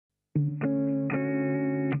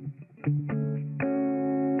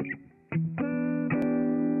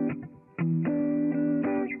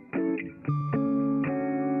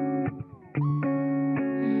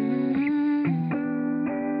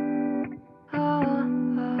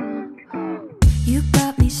You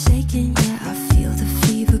got me shaking, yeah, I feel the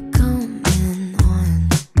fever coming on.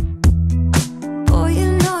 Boy,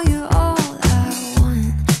 you know you're all I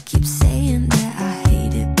want. Keep saying that I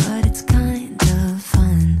hate it, but it's kind of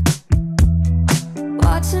fun.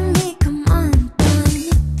 Watching me come undone.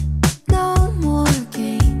 No more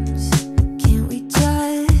games. Can't we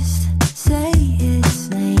just say its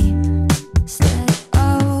name instead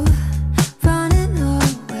of running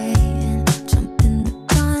away and jumping the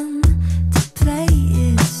gun to play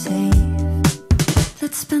it safe?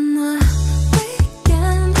 Let's spend the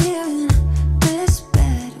weekend here in this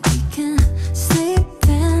bed we can sleep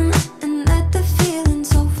in and let the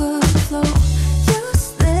feelings overflow.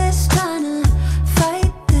 Useless trying to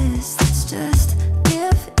fight this. Let's just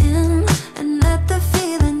give in and let the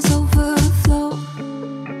feelings overflow.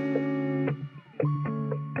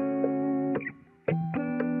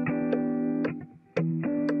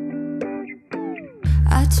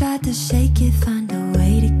 I tried to shake it, find a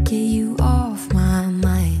way to get you off my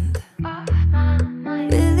mind.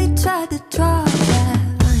 Really tried to draw that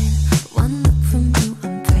line. One look from you,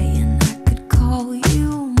 I'm praying I could call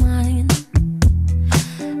you mine.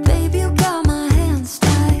 Baby, you got my hands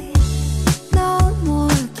tied. No more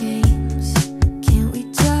games. Can't we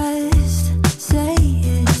just say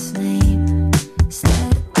its name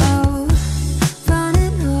instead of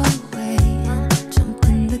running away and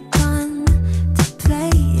jumping the gun to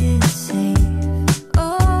play it safe?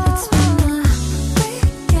 Oh, let's spend the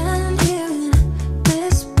weekend here in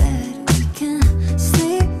this bed we can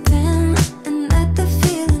sleep in and let the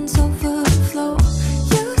feelings overflow.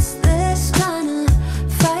 Useless trying to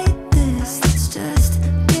fight this. Let's just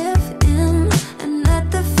give in and let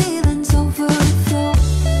the feelings overflow.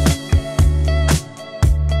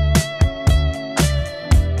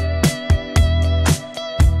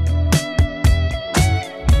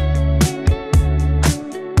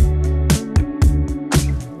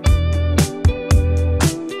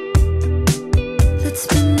 Let's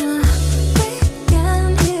spend the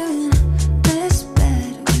weekend here in this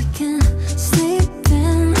bed we can sleep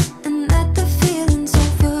in and let the feelings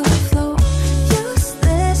overflow.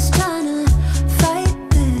 Useless trying to fight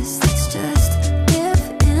this. Let's just give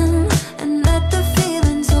in and let the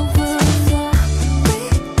feelings overflow.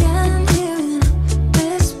 Weekend here in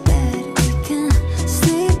this bed we can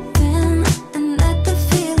sleep in and let the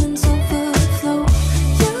feelings overflow.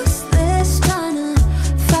 Useless trying to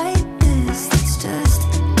fight this. Let's just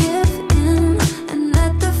give in and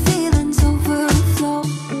let the feelings overflow.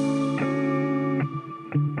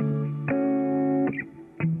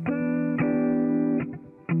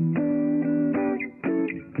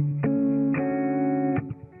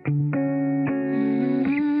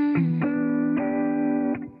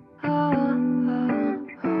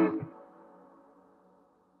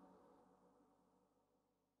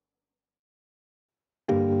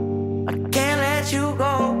 I can't let you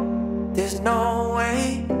go, there's no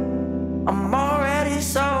way. I'm already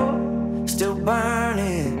still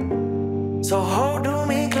burning. So hold to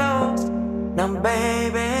me close, now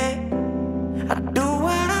baby. I do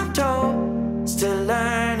what I'm told, still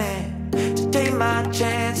learning to take my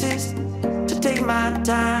chances, to take my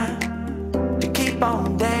time, to keep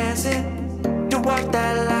on dancing, to walk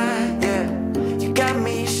that line, yeah. You got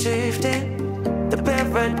me shifting the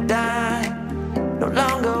paradigm. No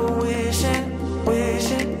longer wishing,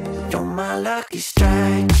 you're my lucky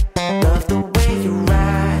strike. Love the way you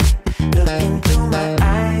ride, look into my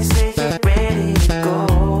eyes, say you're ready to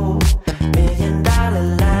go.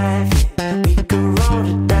 $1,000,000 life, yeah, we could roll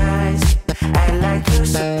the dice. Act like you're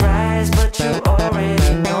surprised, but you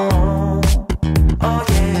already know. Oh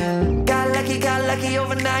yeah, got lucky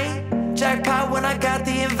overnight. Jackpot when I got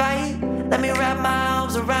the invite. Let me wrap my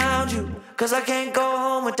arms around you, cause I can't go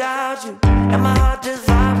home without you. And my heart just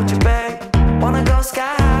vibe with you, babe. Wanna go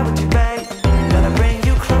sky high with you, babe. Gotta bring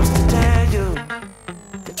you close to tell you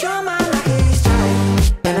that you're my lucky strike.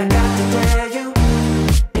 And I got to tell you,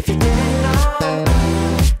 if you didn't know,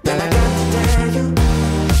 then I got to tell you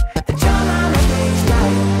that you're my lucky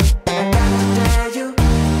strike. And I got to tell you,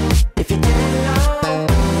 if you didn't know,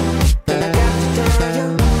 then I got to tell you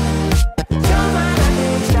that you're my lucky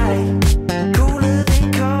strike. Cooler than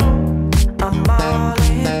cold, I'm all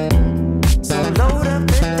in. So load up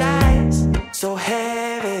the dice, so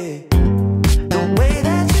heavy.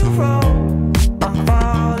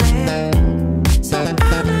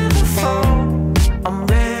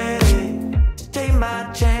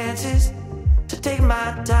 chances, to take my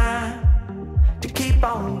time, to keep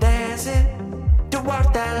on dancing, to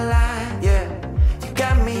walk that line, yeah. You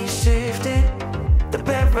got me shifting the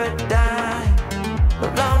paradigm, no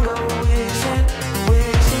longer wishing.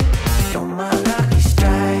 You're my lucky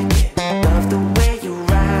strike, love the way you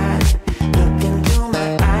ride. Look into my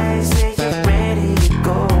eyes, say you're ready to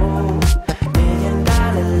go.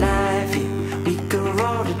 $1,000,000 life, yeah. We could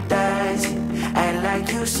roll the dice, yeah. Act like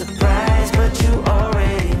you surprised, but you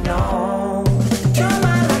already know. You're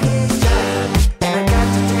my lucky strike, and I got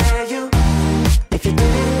to tell you, if you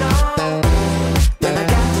didn't know, then I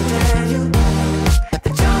got to tell you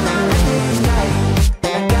that you're my lucky strike,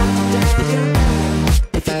 and I got to tell you,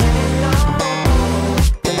 if you didn't know,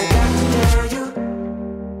 then I got to tell you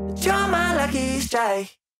that you're my lucky strike.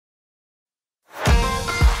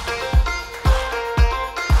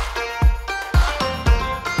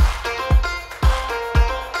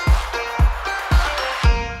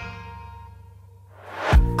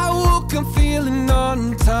 I woke up feeling on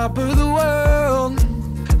top of the world,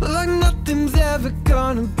 like nothing's ever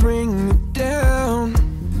gonna bring me down.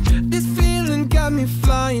 This feeling got me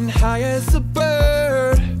flying high as a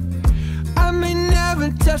bird. I may never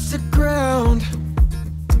touch the ground.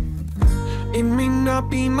 It may not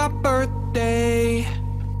be my birthday,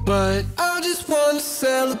 but I just wanna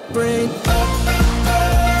celebrate.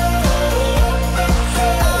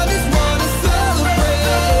 I just wanna celebrate,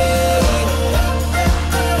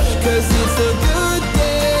 'cause it's a good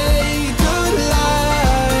day, good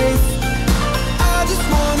life. I just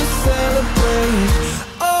wanna celebrate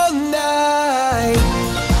all night.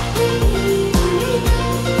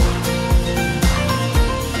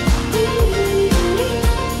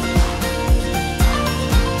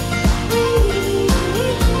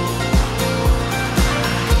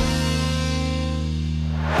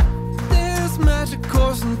 There's magic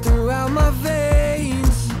coursing throughout my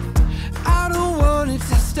veins. I don't want it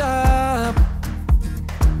to stop.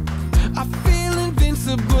 I feel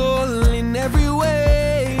invincible in every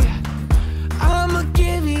way. I'ma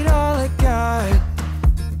give it all I got.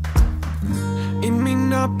 It may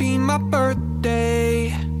not be my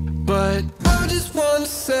birthday, but I just wanna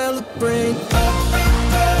celebrate.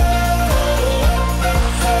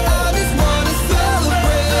 I just wanna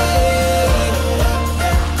celebrate,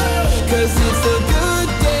 'cause it's a good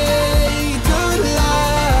day, good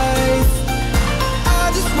life. I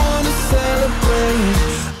just wanna celebrate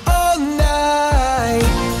all night.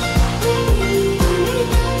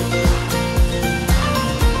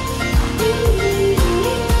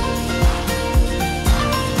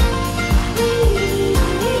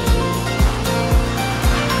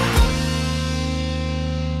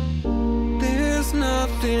 There's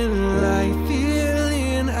nothing like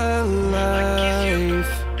feeling alive.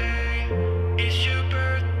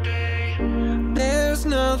 There's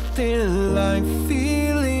nothing like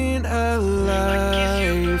feeling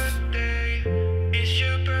alive.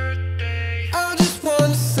 I just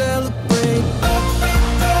wanna celebrate.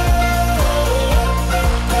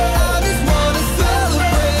 I just wanna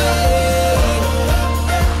celebrate,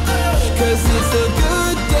 'cause it's a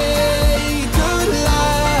good day, good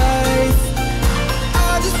life.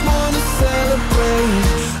 I just wanna celebrate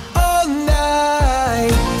all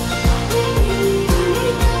night.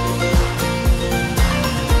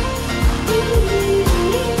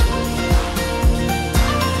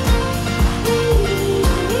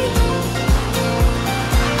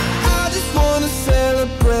 I just wanna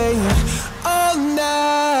celebrate all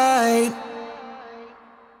night.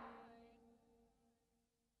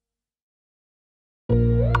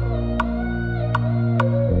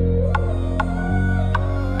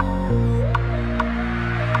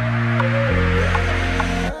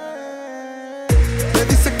 Me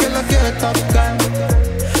dice que la quiere tocar,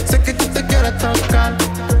 sé que tú te quieres tocar.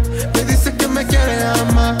 Me dice que me quiere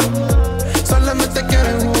amar, solamente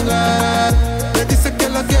quiere jugar. Me dice que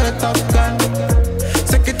la quiere tocar,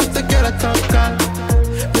 sé que tú te quieres tocar.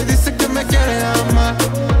 Me dice que me quiere amar,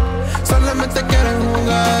 solamente quiere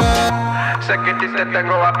jugar. Sé que a ti te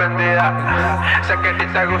tengo aprendida, sé que a ti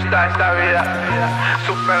te gusta esta vida,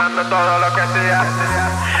 superando todo lo que hacía.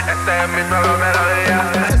 Este es mi nueva melodía.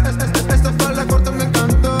 Esta falda corta me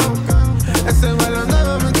encantó, ese baile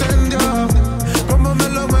nuevo me encendió. Como me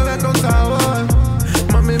lo mueve con sabor,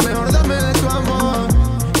 mami mejor dame de tu amor.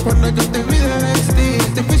 Cuando yo te vi de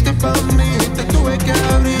vestir, te fuiste pa' mí, te tuve que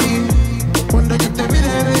abrir. Cuando yo te vi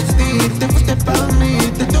de vestir, te fuiste pa' mí,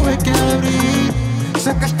 te tuve que abrir.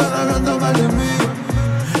 Sé que están hablando mal de mí,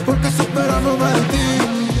 porque superamos mal de ti.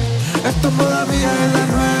 Esto todavía es la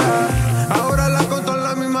nueva, ahora la controlo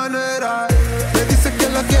a mi manera. Me dice que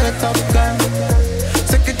la quiere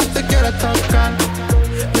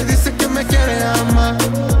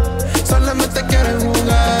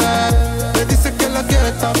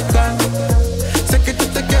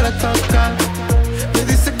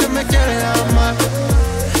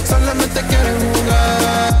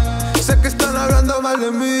mal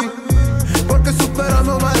de mí, porque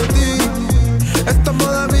superamos más de ti. Esta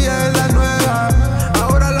moda mía es la nueva,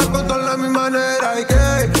 ahora la controlo a mi manera. Y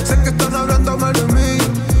que sé que están hablando mal de mí,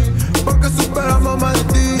 porque superamos más de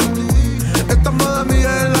ti. Esta moda mía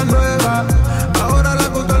es la nueva, ahora la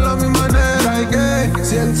controlo a mi manera. Y que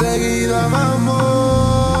si enseguida vamos,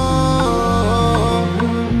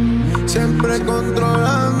 siempre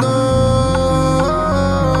controlando.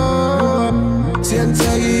 Si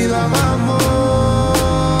enseguida vamos,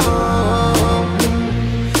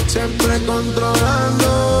 siempre controlando.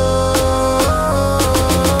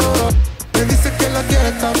 Me dice que la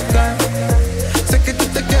quiere tocar, sé que tú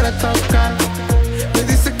te quieres tocar. Me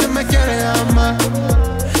dice que me quiere amar,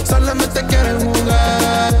 solamente quiere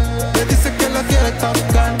jugar. Me dice que la quiere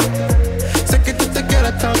tocar, sé que tú te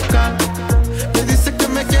quieres tocar. Me dice que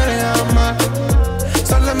me quiere amar,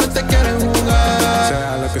 solamente quiere jugar.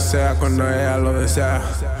 Sea lo que sea cuando ella lo desea,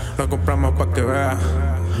 lo compramos pa' que vea.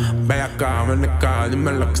 Ven acá, ven acá,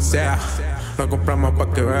 dime lo que sea. Lo compramos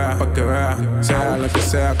pa' que vea, pa' que vea. Sea lo que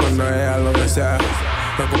sea cuando ella lo desea,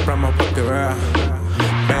 lo compramos pa' que vea.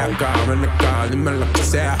 Ven acá, dime lo que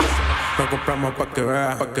sea. Lo compramos pa' que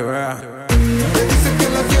vea, pa' que vea. Me dice que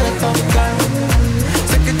la quiere tocar,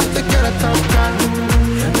 sé que tú te quieres tocar.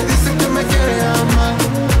 Me dice que me quiere amar,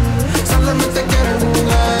 solamente quiere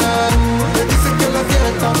jugar. Me dice que la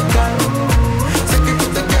quiere tocar, sé que tú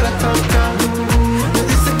te quieres tocar. Me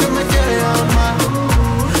dice que me quiere amar,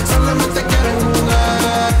 solamente quiere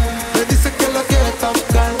jugar. Me dice que la quiere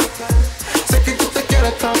tocar, sé que tú te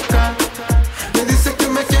quieres tocar. Me dice que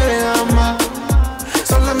me quiere amar,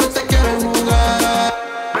 solamente quiere jugar.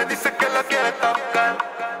 Me dice que la quiere tocar,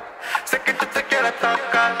 sé que tú te quieres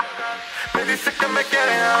tocar. Me dice que me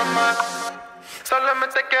quiere amar,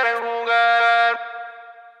 solamente quiere jugar.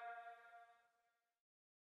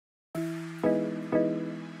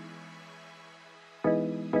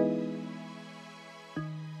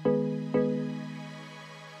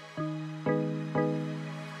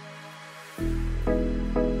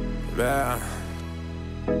 Vea.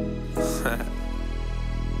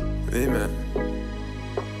 Dime,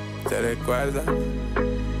 ¿te recuerdas?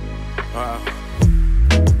 Wow.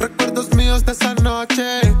 Recuerdos míos de esa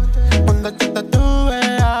noche, cuando yo te tuve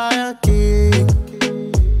aquí,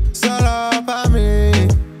 solo pa' mí.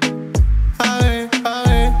 A ver,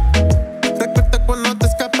 recuerdo cuando te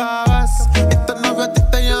escapabas y tu novio a ti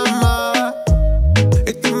te llamaba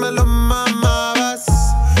y tú me lo mamabas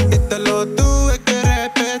y te lo tuve que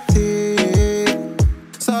repetir.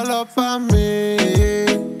 Solo pa' mí,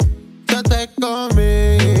 yo te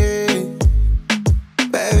comí.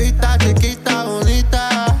 Bebita chiquita,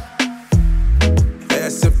 bonita. Ella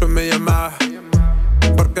siempre me llamaba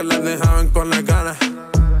porque la dejaban con las ganas,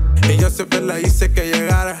 y yo siempre la hice que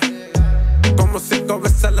llegara como 5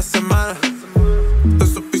 veces a la semana. Tú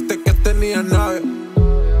supiste que tenía novio,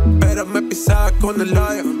 pero me pisaba con el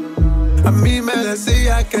hoyo. A mí me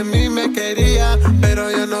decía que a mí me quería,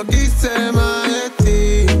 pero yo no quise más de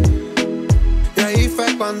ti. Y ahí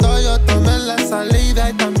fue cuando yo tomé la salida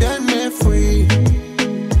y también me fui.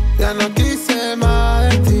 Ya no quise más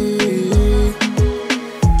de ti.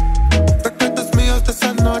 Recuerdos míos de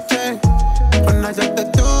esa noche, cuando yo te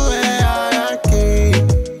tuve aquí,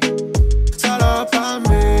 solo pa'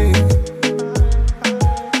 mí.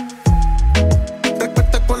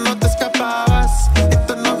 Recuerdo cuando te escapabas y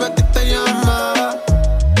tu novio a ti te llamaba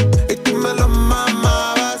y tú me lo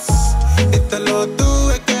mamabas y te lo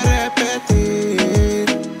tuve que repetir.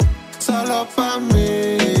 Solo pa'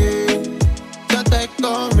 mí, yo te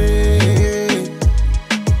comí.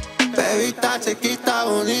 Bebita chiquita,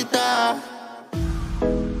 bonita.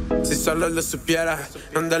 Si solo lo supieras,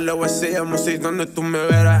 donde lo hacíamos y donde tú me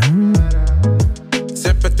verás.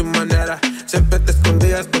 Siempre tu manera, siempre te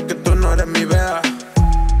escondías porque tú no eres mi bea.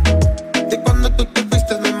 Y cuando tú te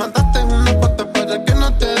fuiste me mandaste una foto para que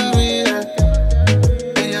no te olvides.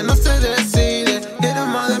 Ella no se decide, quiere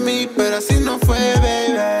más de mí, pero así no fue,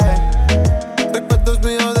 baby. Recuerdos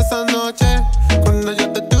míos de esa noche, cuando yo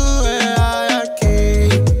te tuve aquí,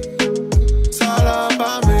 solo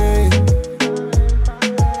pa' mí.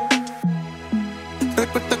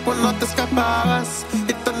 Recuerdo cuando te escapabas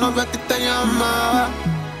y tu novio a ti te llamaba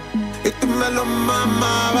y tú me lo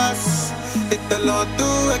mamabas y te lo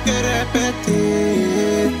tuve que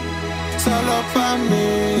repetir. Solo pa'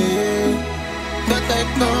 mí, yo te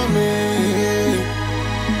comí.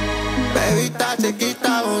 Bebita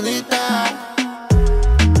chiquita, bonita.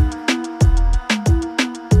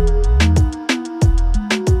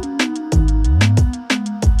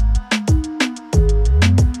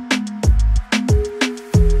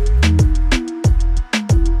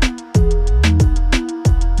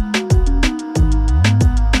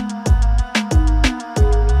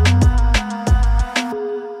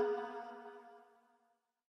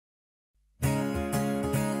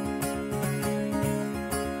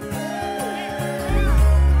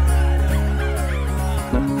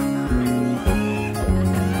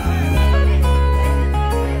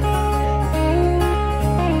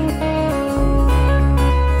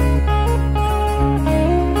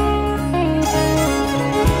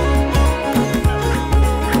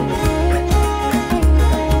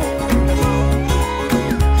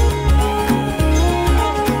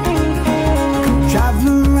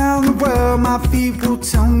 feet will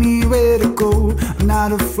tell me where to go. I'm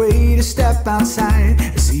not afraid to step outside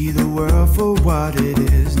and see the world for what it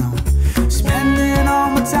is. No, spending all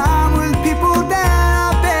my time with people that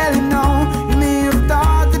I barely know. You may have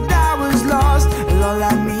thought that I was lost, and all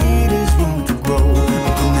I need is room to grow.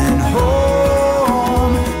 I'm coming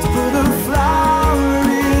home to put a flower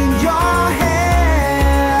in your hand.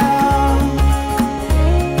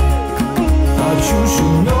 Thought you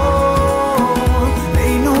should know,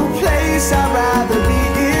 ain't no place I'd rather be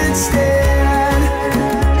instead.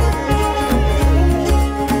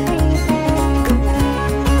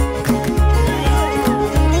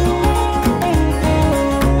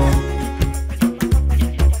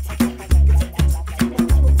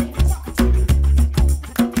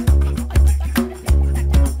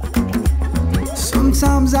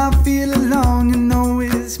 Sometimes I feel alone, you know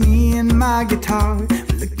it's me and my guitar.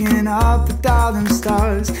 We're looking up at all them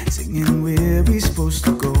stars, singing where we supposed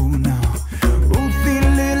to go now. Ruthie,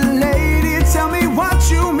 little lady, tell me what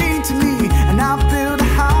you mean to me, and I'll build a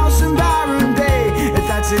house in Byron Bay, if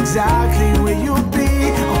that's exactly where you'll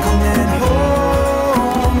be. I'm coming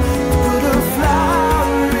home, put a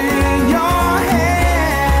flower in your hand.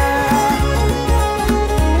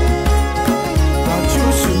 Thought you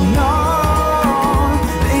should know,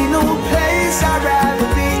 I'd rather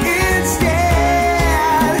be instead.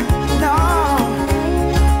 No.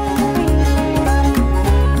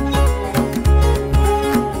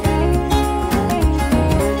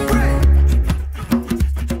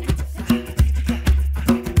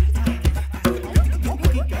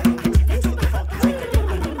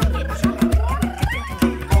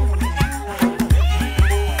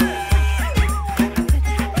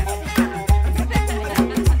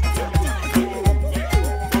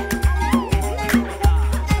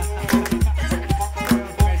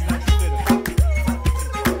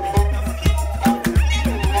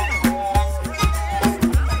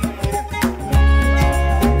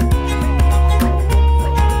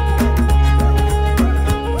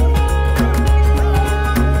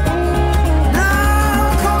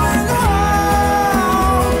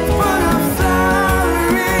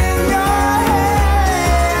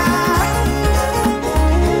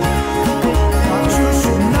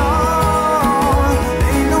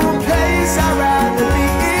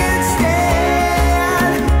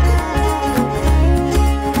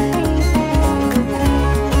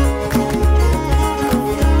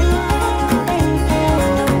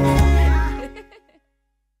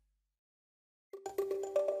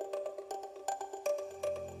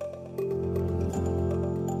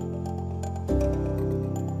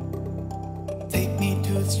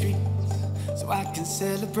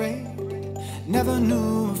 Celebrate. Never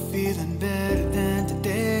knew a feeling better than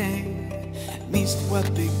today. It means the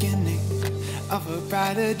what beginning of a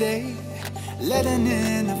brighter day. Letting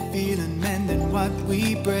in the feeling, mending what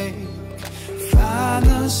we break. Find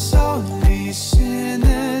the solace in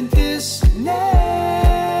the dissonance.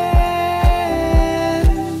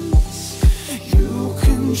 You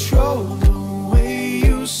control the way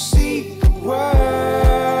you see the world.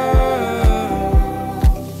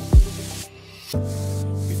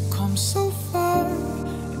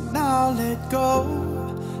 Let go,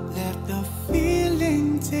 let the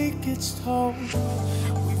feeling take its toll.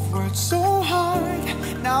 We've worked so hard,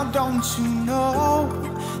 now don't you know?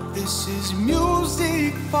 This is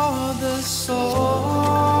music for the soul.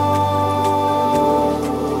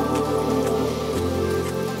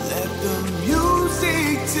 Let the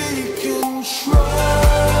music take control.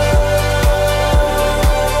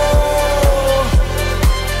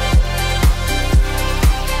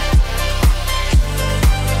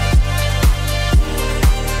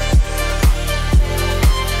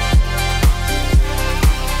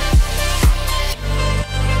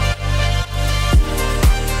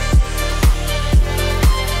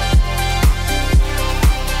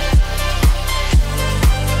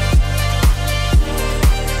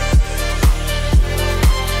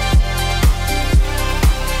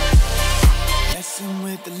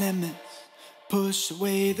 Push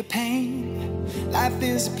away the pain. Life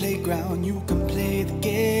is a playground, you can play the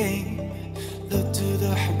game. Look to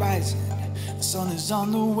the horizon, the sun is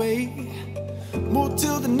on the way. Move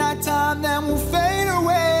till the nighttime, then we'll fade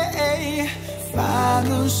away. Find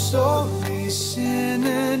the solace in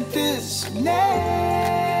a dissonance.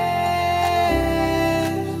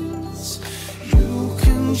 You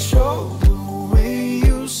control the way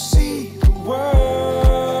you see the world.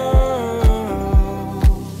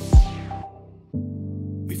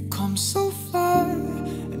 So far,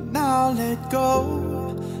 and now let go.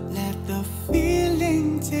 Let the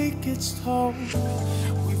feeling take its toll.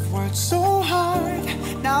 We've worked so hard,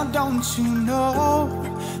 now don't you know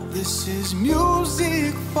this is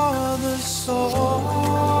music for the soul.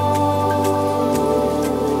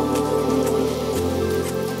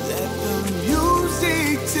 Let the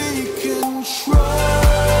music take control.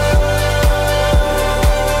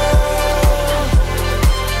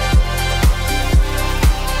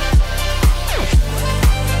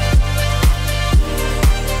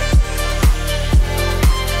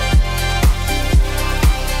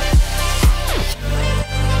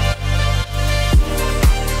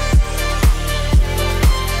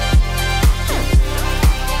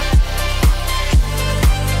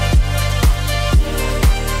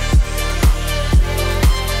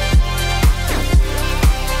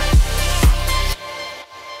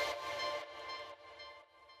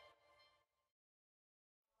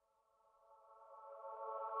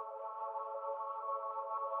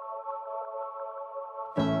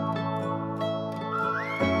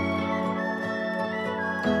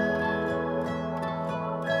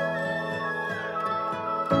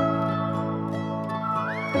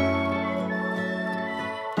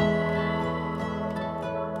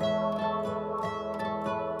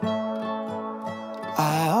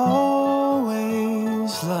 I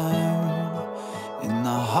always learn in the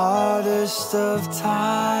hardest of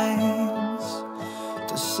times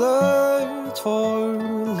to search for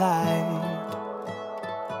light.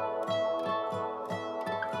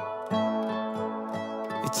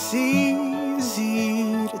 It's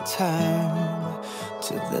easy to turn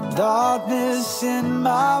to the darkness in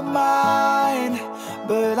my mind,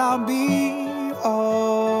 but I'll be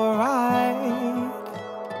alright.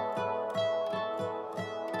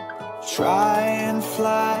 Try and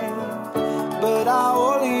fly, but I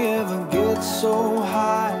only ever get so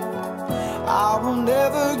high. I will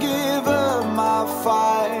never give up my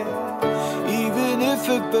fight, even if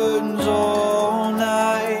it burns all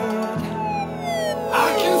night.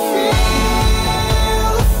 I can feel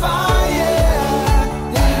the fire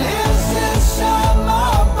that lives inside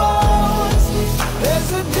my bones.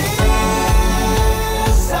 There's a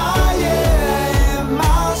desire in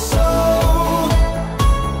my soul.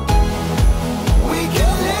 We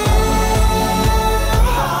can live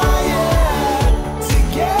higher.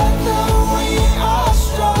 Together we are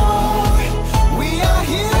strong. We are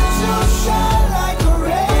here to shine like a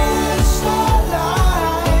red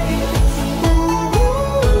starlight.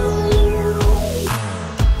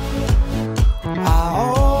 I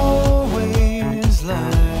always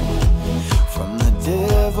learn from the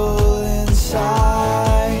devil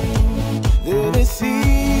inside that it's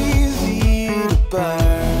easy to burn.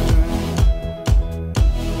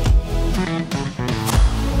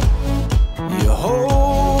 You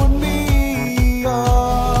hold me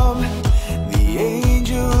up, the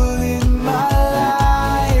angel in my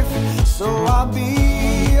life, so I'll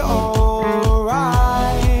be alright.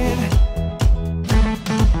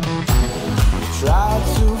 Tried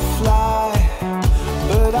to fly,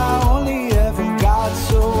 but I only ever got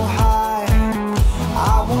so high.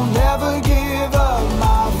 I will never give up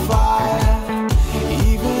my fire,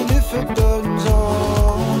 even if it burns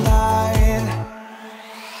all night.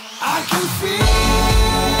 I can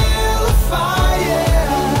feel the fire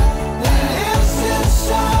that lives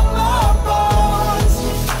inside my bones.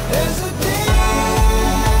 There's a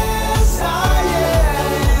desire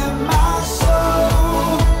in my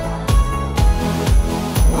soul.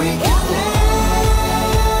 We can live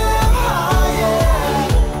higher.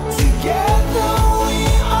 Together we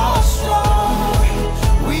are strong.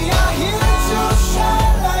 We are here to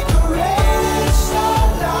shine like a red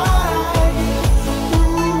starlight.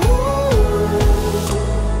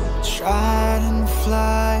 Tried and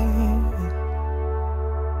fly,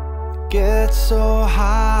 get so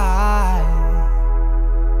high.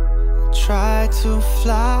 I tried to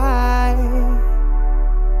fly,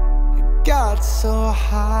 it got so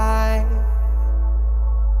high.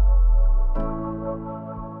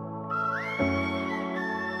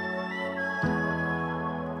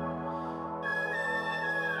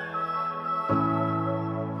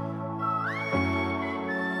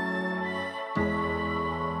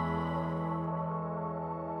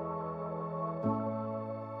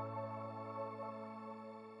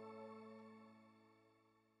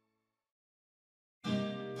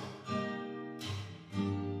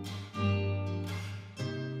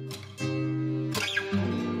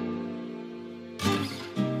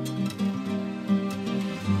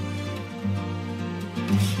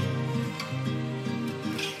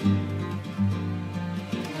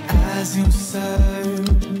 As you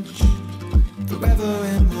search forever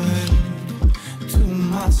inward to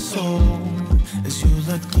my soul, as you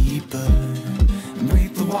look deeper and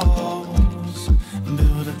break the walls and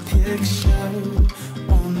build a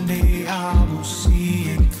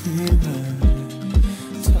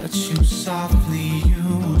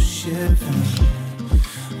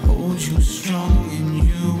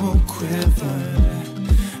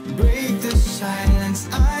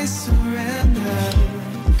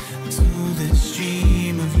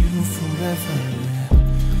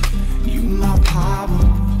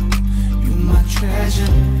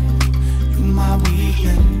treasure, you my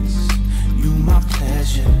weakness, you my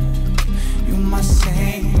pleasure, you my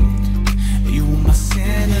saint, you my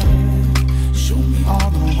sinner. Show me all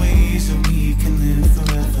the ways that we can live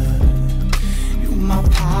forever. You my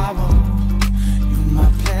power, you my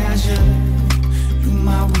pleasure, you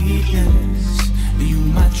my weakness, you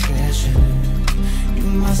my treasure, you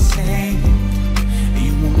my saint,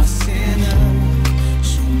 you my sinner.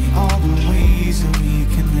 Show me all the ways that we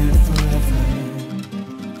can live forever.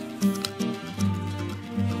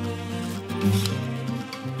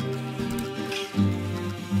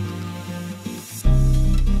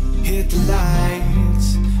 Hit the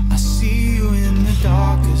lights, I see you in the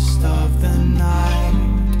darkest of the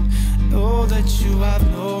night. Know that you have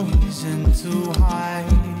no reason to hide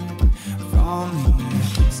from me.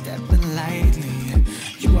 Stepping lightly,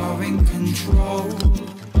 you are in control.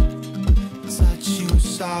 Touch you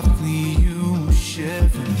softly, you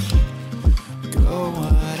shiver. Girl,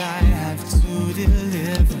 what I have to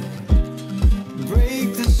deliver.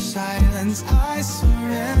 Break the silence, I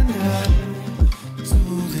surrender to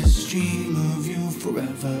this dream of you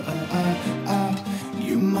forever.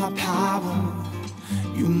 You my power,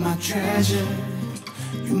 you my treasure,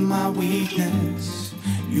 you my weakness,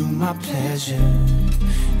 you my pleasure,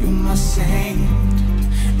 you my saint,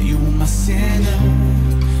 you my sinner.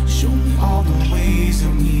 Show me all the ways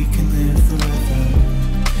that we can live forever.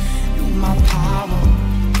 You my power,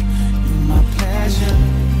 you my pleasure,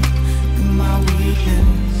 you my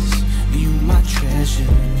weakness, you my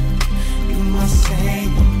treasure, you my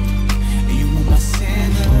saint, you my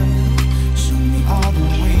sinner. Show me all the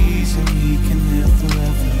ways that we can live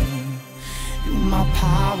forever. You my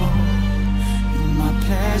power, you my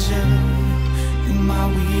pleasure, you my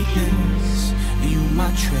weakness, you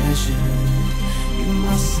my treasure, you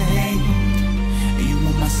my saint, you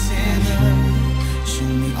my sinner. Show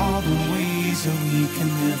me all the ways that we can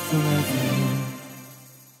live forever.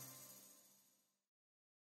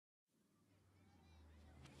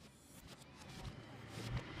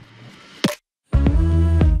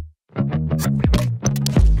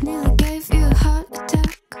 Nearly gave you a heart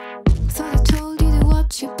attack. Thought I told you to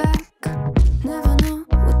watch your back. Never know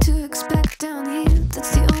what to expect down here.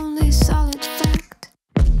 That's the only solid fact.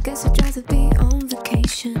 Guess I'd rather be on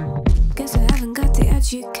vacation. Guess I haven't got the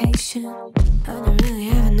education. I don't really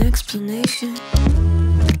have an explanation.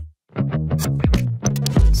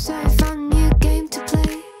 So I found a new game to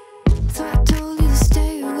play. Thought I told you to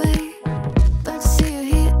stay away, but I see you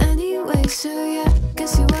here anyway. So yeah,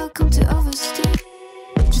 guess you're welcome to overstay.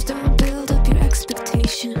 Just don't build up your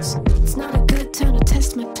expectations. It's not a good time to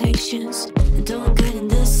test my patience. And don't get in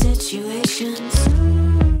these situations.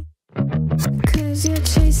 Cause you're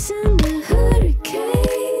chasing the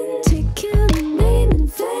hurricane, taking the name in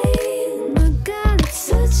vain. My God, it's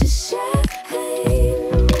such a shame.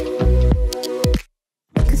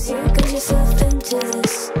 Cause you got yourself into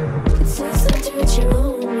this. It says enter at your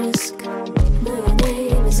own risk. Now your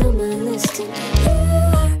name is on my list, and you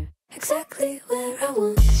are exactly where I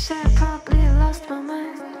want. Say I probably lost my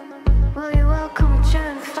mind. Well, you're welcome to try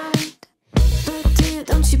and find. But dear,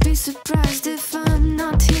 don't you be surprised if I'm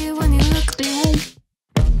not here when you look behind.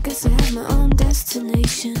 Guess I have my own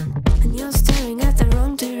destination, and you're staring at the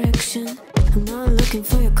wrong direction. I'm not looking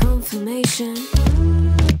for your confirmation.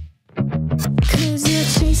 Cause you're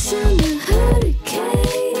chasing the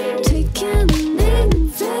hurricane, taking the name in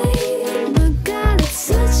vain. My God, it's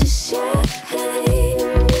such a shame.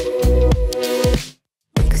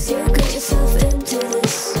 Cause you got yourself into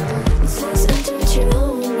this. It says enter at your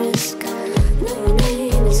own risk. Now your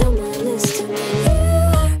name is on my list, and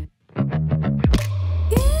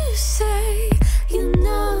you say you're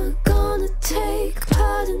not gonna take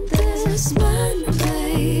part in this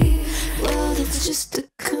Mindplay. Well, that's just the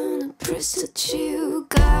kind of price that you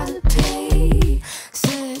gotta pay.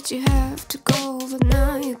 Said you have to go, but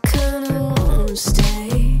now you kinda wanna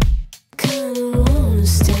stay. Kinda wanna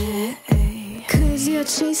stay. Cause you're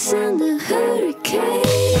chasing the hurricane,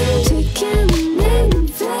 taking the name in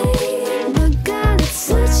vain. My God, it's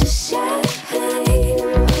such a shame.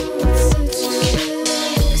 It's such a shame.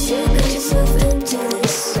 Cause you got yourself into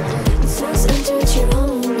this. It says enter at your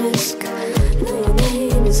own risk. Now your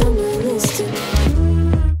name is on my list, and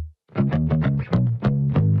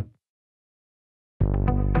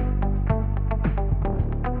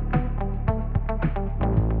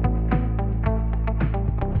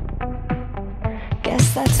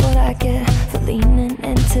guess that's what I get for leaning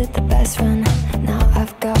into the best friend. Now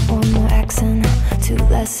I've got one more accent, two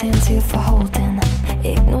less hands here for holding.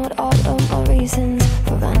 Ignored all of my reasons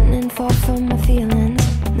for running far from my feelings.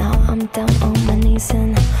 Now I'm down on my knees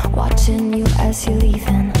and watching you as you're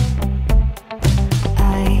leaving.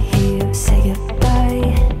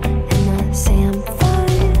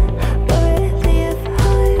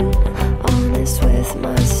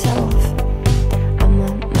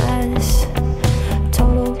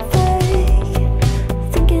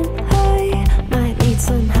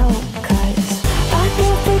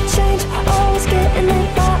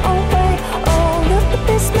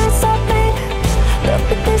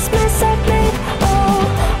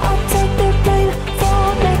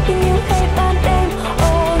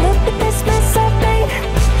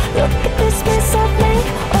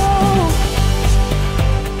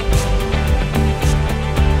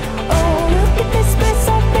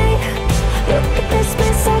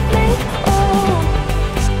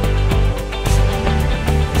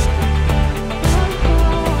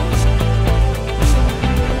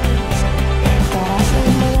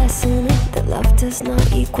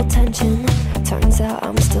 equal tension. Turns out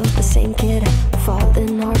I'm still the same kid,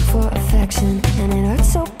 falling hard for affection. And it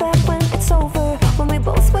hurts so bad when it's over, when we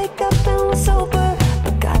both wake up and we're sober.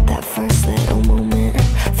 But got that first little moment,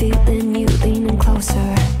 feeling you leaning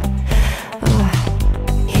closer.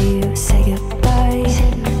 Hear you say goodbye,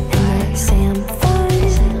 and I say I'm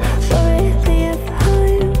fine. But really if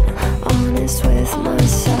I'm honest with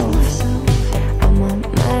myself, I'm a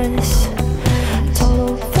mess,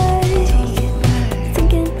 total fake.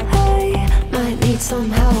 Thinking I might need some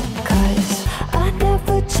help, 'cause I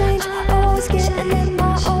never change, always getting in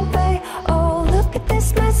my own way. Oh, look at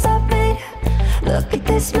this mess I've made, look at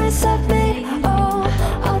this mess I've made. Oh,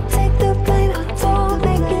 I'll take the blame for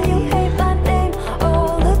making you hate my name.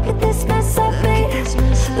 Oh, look at this mess I've made,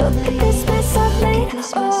 look at this mess I've made.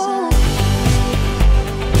 Oh,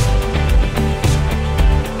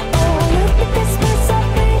 look at this mess I've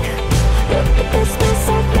made, look at this mess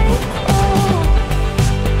I've made.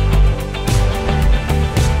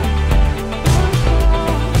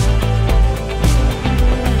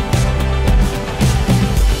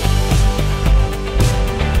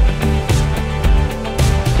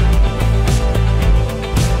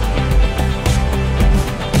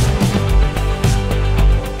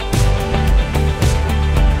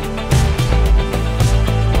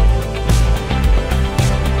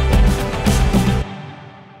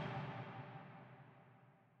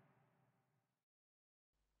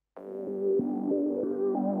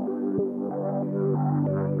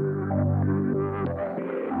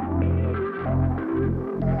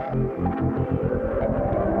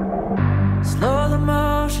 Slow the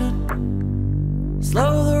motion,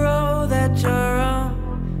 slow the road that you're on.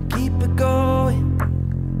 Keep it going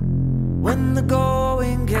when the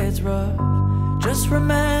going gets rough. Just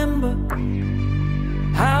remember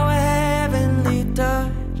how a heavenly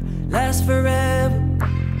touch lasts forever.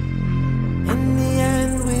 In the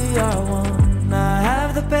end we are one. I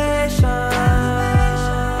have the patience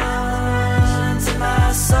in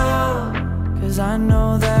my soul, 'cause I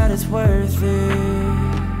know that it's worth it.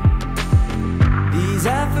 These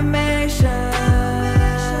affirmations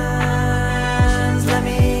let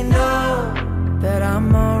me know that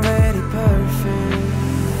I'm already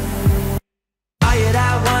perfect. I hear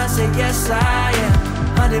that one say yes I am,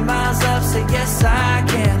 100 miles up say yes I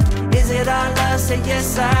can. Is it all love? Say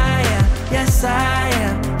yes I am, yes I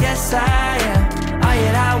am, yes I am. I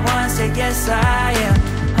hear that one say yes I am,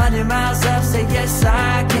 100 miles up say yes I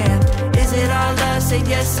can. Is it all love? Say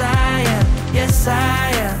yes I am, yes I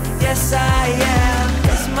am, yes I am.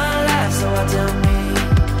 It's my life so I tell me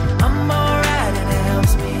I'm alright, and it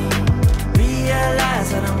helps me realize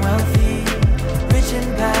that I'm wealthy, rich in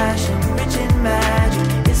passion, rich in magic.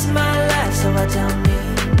 It's my life so I tell me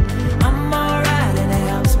I'm alright, and it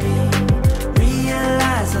helps me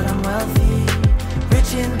realize that I'm wealthy,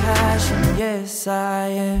 rich in passion. Yes I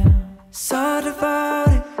am. So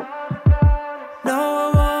devoted, no I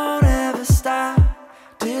won't ever stop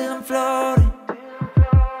till I'm floating,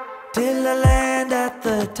 till I land at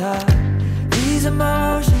the top. These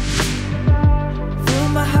emotions fill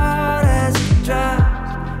my heart as it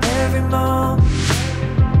drops. Every moment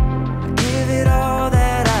give it all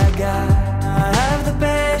that I got. I have the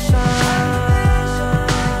patience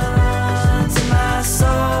in my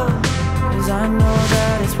soul, 'cause I know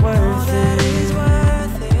that it's worth it.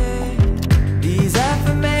 These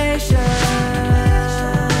affirmations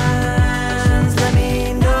let me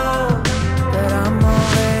know that I'm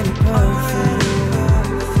already perfect.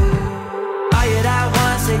 I hear that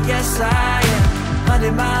one say yes I am,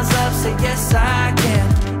 100 miles up say yes I can.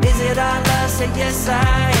 Is it all love? Say yes I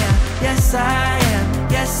am, yes I am,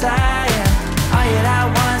 yes I am. I hear that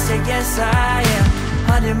one say yes I am,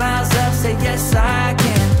 100 miles up say yes I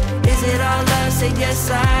can. Is it all love? Say yes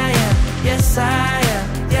I am, yes I am,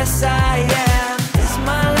 yes I am. It's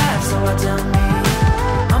my life so I tell me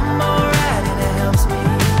I'm alright, and it helps me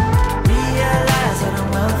realize that I'm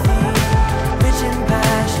wealthy, rich in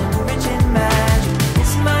passion, rich in magic.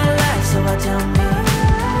 It's my life so I tell me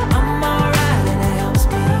I'm alright, and it helps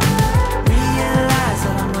me realize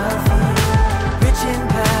that I'm wealthy, rich in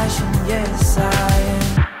passion. Yes I am.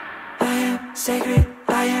 I am sacred, I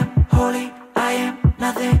am holy, I am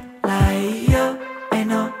nothing like you. Ain't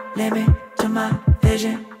no limit to my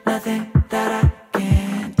vision, nothing that I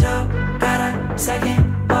can't do. Got a second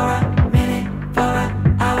or a minute for an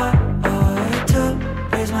hour or two.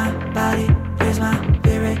 Praise my body, praise my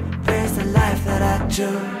spirit, praise the life that I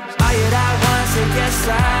choose. I hear that one say yes I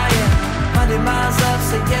am, 100 miles up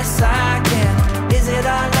say yes I can. Is it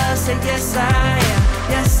all love? Say yes I am,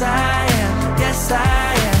 yes I am, yes I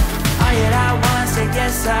am. I hear that one say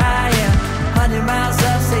yes I am, 100 miles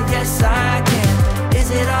up say yes I can. Is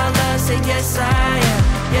it all love? Say yes I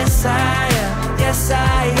am, yes I am, yes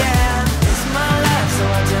I am. It's my life, so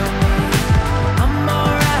I tell me I'm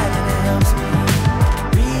alright and it helps me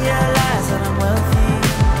realize that I'm wealthy,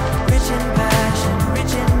 rich in passion,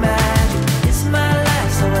 rich in magic. It's my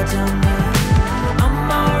life, so I tell me I'm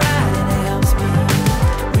alright and it helps me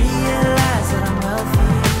realize that I'm wealthy,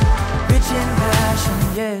 rich in passion,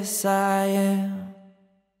 yes I am.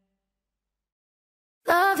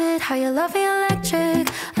 Love it how you love me electric,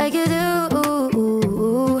 like you do.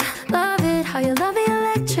 Love it how you love me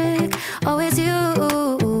electric, always you.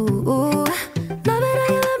 Love it how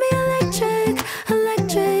you love me electric,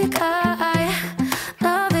 electric. I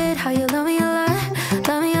love it how you love me a lot,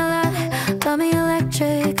 love me a lot, love me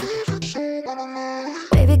electric.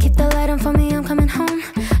 Baby, keep the light on for me, I'm coming home.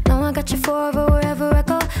 Know I got you forever wherever I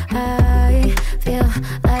go. I feel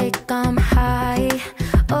like I'm high.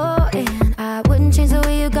 Oh, and I wouldn't change the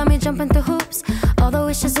way you got me jumping through hoops. All the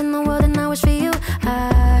wishes in the world and I wish for you.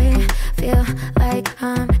 I feel like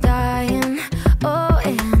I'm dying. Oh,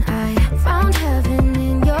 and I found heaven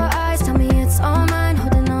in your eyes. Tell me it's all mine,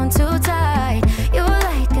 holding on too tight. You're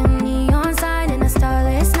like a neon sign in a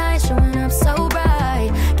starless night, showing up so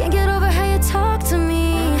bright. Can't get over how you talk to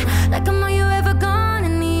me, like I'm all you ever gonna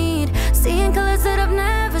need. Seeing colors that I've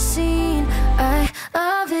never seen. I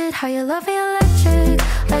love it how you love me electric,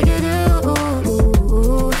 like you do.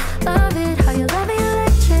 Love it how you love me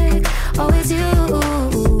electric, always you.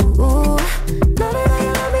 Love it how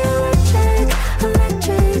you love me electric,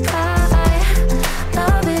 electric. I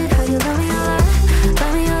love it how you love me a lot,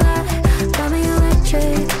 love me a lot, love me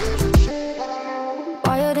electric.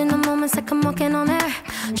 Wired in the moments like I'm walking on air,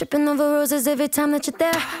 tripping over roses every time that you're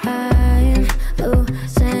there. I'm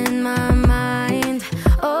losing my mind.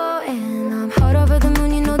 Oh, and I'm hot over the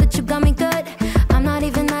moon, you know that you got me good. I'm not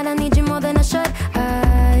even mad, I need you more than I should.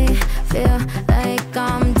 I feel like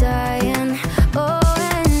I'm dying. Oh,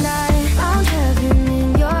 and I found heaven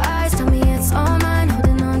in your eyes. Tell me it's all mine,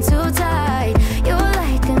 holding on too tight. You're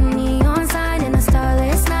like a neon sign in a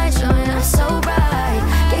starless night, showing up so bright.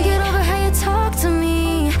 Can't get over how you talk to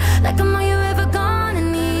me, like I'm all you ever gonna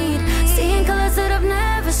need. Seeing colors that I've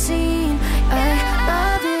never seen. I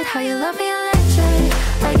love it how you love me electric,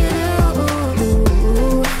 like you do.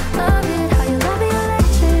 Love it how you love me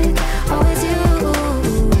electric, always you.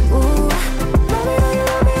 Love it how you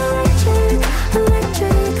love me electric,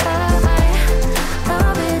 electric. I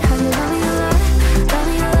love it how you love me a lot, love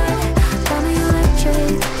me a lot, love me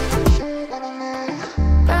electric.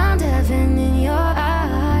 Found heaven in your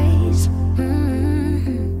eyes.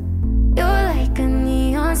 You're like a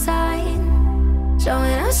neon sign,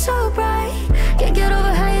 showing up so bright. Can't get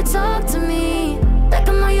over how you talk to me, like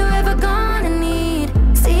I'm all you ever gonna need.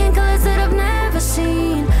 Seeing colors that I've never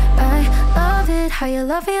seen. I love it how you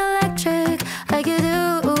love me electric, like you do. Love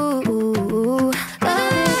it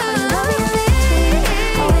how you love me electric,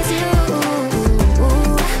 always you.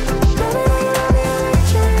 Love it how you love me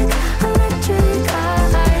electric, electric. I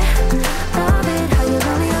love it how you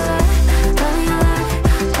love me a lot, love me a lot,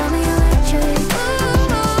 love me electric.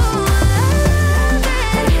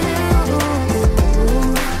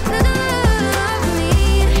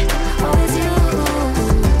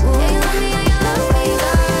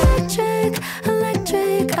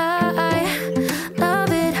 Electric, I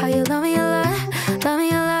love it how you love me a lot, love me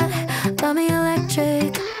a lot, love me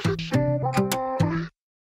electric.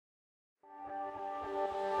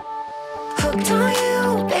 Hooked on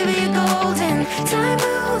you, baby, you're golden. Time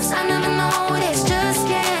moves, I never noticed, just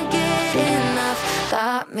can't get enough.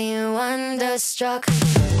 Got me wonderstruck.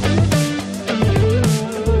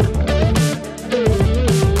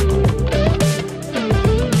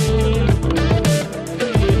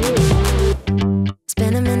 It's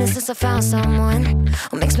been a minute since I found someone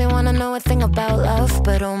who makes me wanna know a thing about love.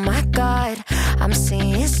 But oh my God, I'm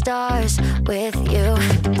seeing stars with you.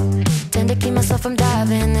 Tend to keep myself from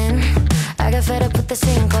diving in. I got fed up with the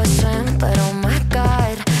sink or swim. But oh my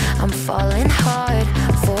God, I'm falling hard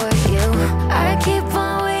for you. I keep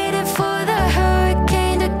on waiting for the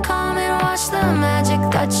hurricane to come and wash the magic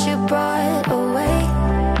that you brought away.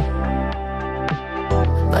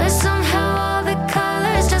 But somehow all the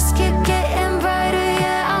colors just keep getting brighter.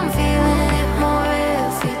 Yeah, I'm feeling it more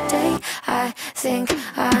every day. I think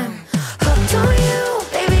I'm hooked on you,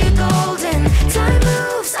 baby, you're golden. Time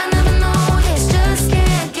moves, I never noticed, just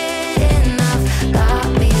can't get enough. Got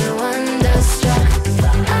me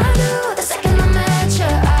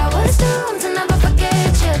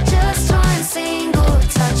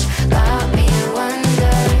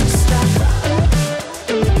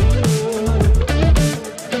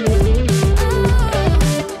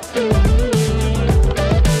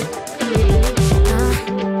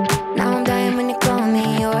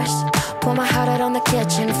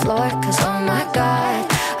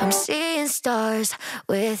seeing stars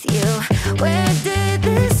with you. Where did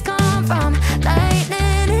this come from?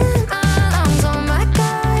 Lightning in my lungs, oh my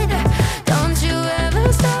God, don't you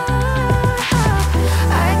ever stop.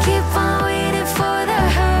 I keep on waiting for the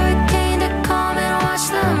hurricane to come and wash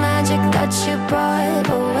the magic that you brought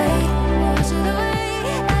away.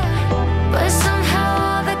 But somehow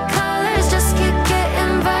all the colors just keep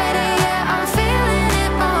getting brighter. Yeah, I'm feeling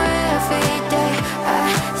it more every day. I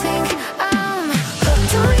think I'm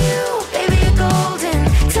hooked on you, baby, you're golden.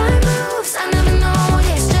 Time moves, I never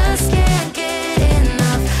noticed, just can't get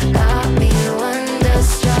enough. Got me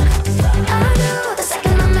wonderstruck. I knew the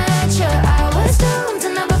second I met you, I was doomed to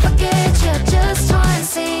never forget you. Just one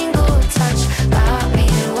single touch got me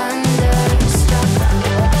wonderstruck.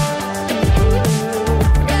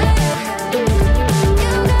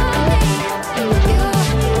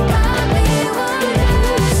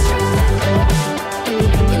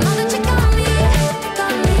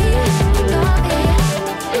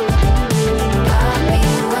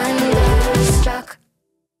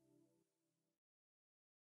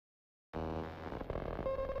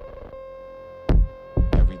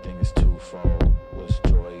 Everything is twofold. What's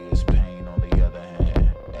joy is pain on the other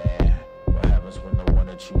hand. And what happens when the one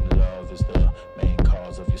that you love is the main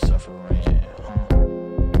cause of your suffering?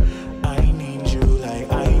 I need you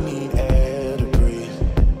like I need air to breathe.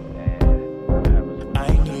 I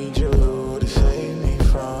need you to save me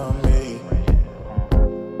from me.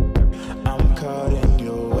 I'm caught in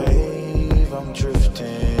your wave, I'm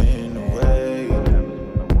drifting away.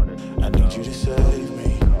 I need you to save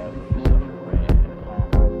me.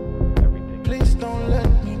 Please don't let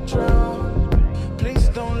me drown. Please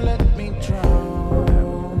don't let me drown.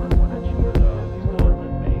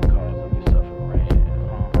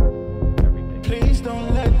 Please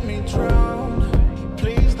don't let me drown.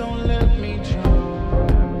 Please don't let me drown.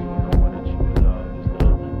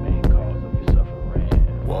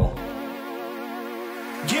 Whoa.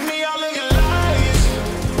 Give me all of your lies,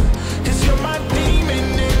 'cause you're my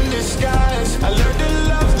demon in disguise. I learned to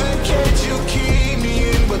love the cage you keep me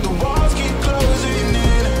in, but the walls keep closing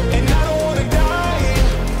in. And I don't wanna die,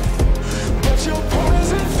 but your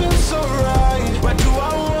poison feels so right. Why do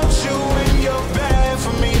I want you when you're bad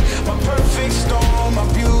for me? My perfect storm, my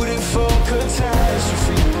beautiful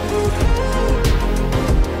catastrophe.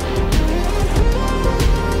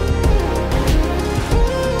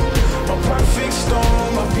 My perfect storm,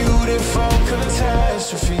 my beautiful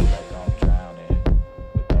catastrophe. I'm drowning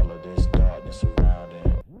with all of this darkness surrounding.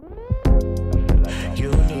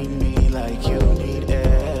 You need me like you need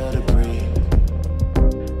air to breathe.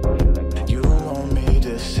 You want me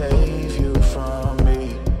to save you from me.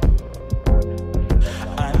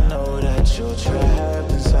 I know that you're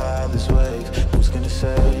trapped inside this wave. Who's gonna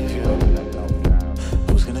save you?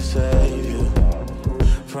 Who's gonna save you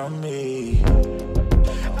from me?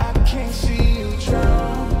 I can't see you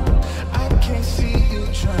drown. I can't see you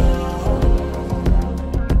drown.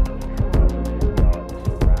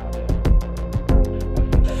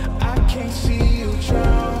 I can't see you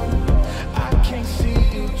drown. I can't see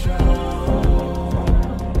you drown.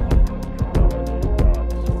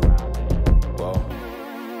 Whoa.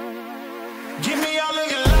 Give me all of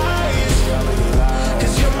your lies,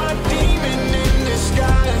 'cause you're my demon in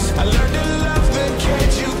disguise. I learned to love the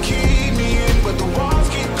cage you keep me in, but the walls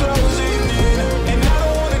keep closing in. And I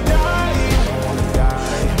don't wanna die,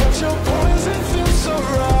 but your poison feels so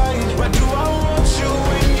right. Why do I want you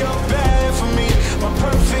when you're bad for me? My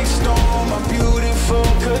perfect storm, my beautiful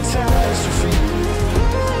catastrophe.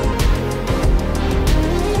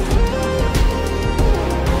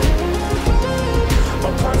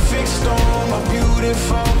 My perfect storm, my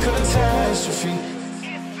beautiful catastrophe.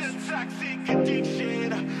 It's a toxic addiction.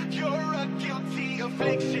 You're a guilty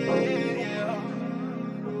affliction.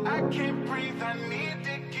 Yeah. I can't breathe. I need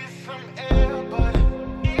to get some air, but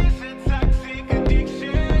it's a toxic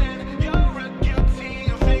addiction. You're a guilty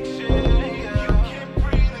affliction. Yeah. You can't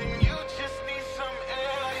breathe and you just need some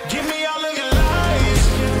air. Yeah. Give me all of your lies,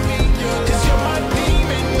 'cause you're my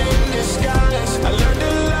demon in disguise. I learned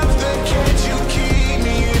to love the cage you keep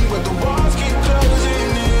me in, but the walls keep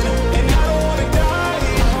closing in. And I don't wanna die,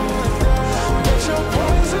 but your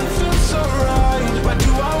poison feels so right. Why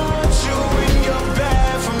do I want you when you're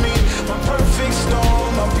bad for me? My perfect storm,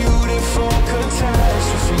 my beautiful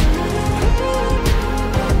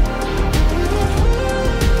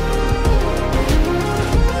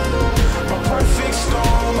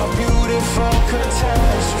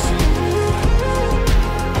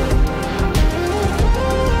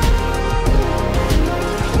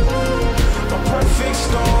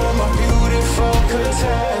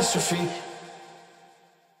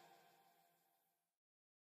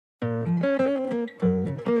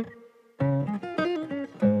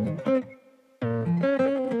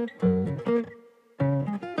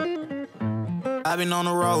I've been on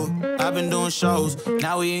the road, I've been doing shows.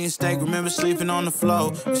 Now we eating steak, remember sleeping on the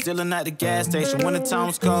floor. We stealing at the gas station when the time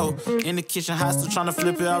was cold. In the kitchen, hot, still trying to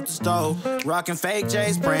flip it out the stove. Rocking fake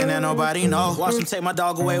J's, praying that nobody know. Watch them take my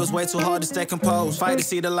dog away, it was way too hard to stay composed. Fight to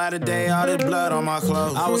see the light of day, all this blood on my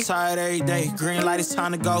clothes. I was tired every day, green light, it's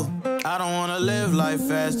time to go. I don't wanna live life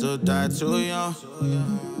fast or die too young.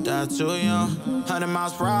 Die too young. 100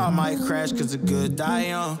 miles per hour, I might crash, cause the good die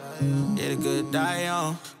young. Yeah, the good die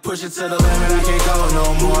young. Push it to the limit, I can't go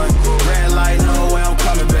no more. Red light, no way, I'm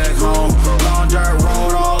coming back home. Long dirt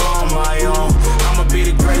road, all on my own. I'ma be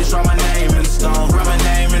the greatest, write my name in the stone. Write my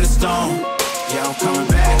name in the stone. Yeah, I'm coming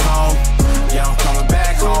back home. Yeah, I'm coming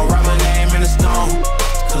back home. Write my name in the stone.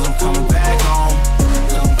 Cause I'm coming back home.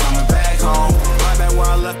 Cause I'm coming back home. Right back where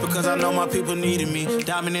I left because I know my people needed me.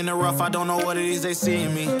 Diamond in the rough, I don't know what it is they see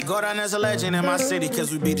in me. Go down as a legend in my city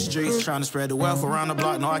cause we beat the streets. Trying to spread the wealth around the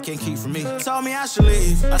block, no I can't keep from me. Told me I should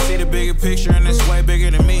leave. I see the bigger picture and it's way bigger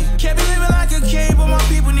than me. Can't be living like a king, but my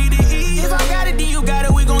people need to eat. If I got it, then you got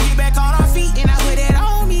it, we gon' get back on our feet. And I put that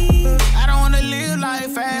on me. I don't wanna live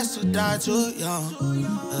life fast or die too young.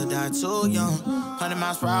 Or die too young. 100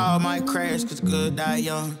 miles per hour, might crash cause good die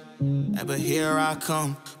young. Yeah, but here I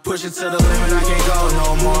come. Push it to the limit, I can't go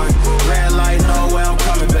no more. Red light, no way, I'm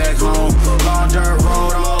coming back home. Long dirt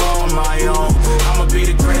road, all on my own. I'ma be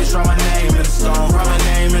the greatest, write my name in the stone. Write my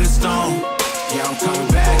name in the stone. Yeah, I'm coming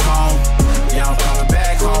back home. Yeah, I'm coming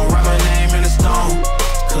back home. Write my name in the stone.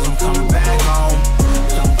 Cause I'm coming back home.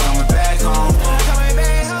 Cause I'm coming back home. I'm coming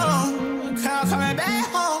back home. I'm coming back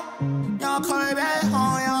home. Y'all coming back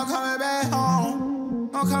home. Y'all coming back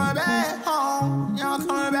home. I'm coming back home. Y'all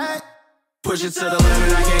coming back. Push it to the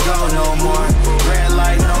limit, I can't go no more. Red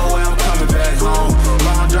light, no way, I'm coming back home.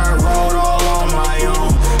 Long dirt road, all on my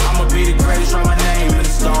own. I'ma be the greatest, write my name in the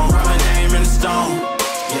stone. Write my name in the stone.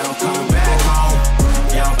 Yeah, I'm coming back home.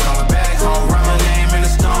 Yeah, I'm coming back home. Write my name in the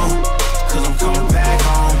stone. Cause I'm coming back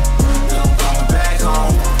home. Cause I'm coming back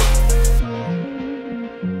home.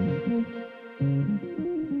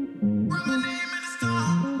 Write my name in the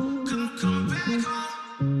stone. Cause I'm coming back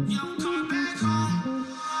home. Yeah, I'm coming back home.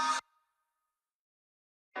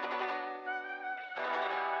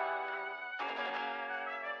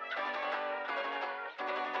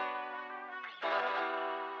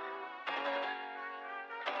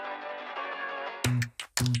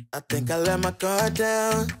 I think I let my guard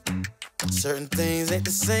down. Certain things ain't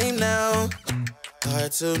the same now.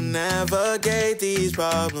 Hard to navigate these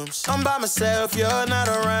problems. I'm by myself, you're not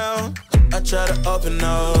around. I tried to open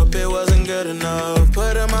up, it wasn't good enough.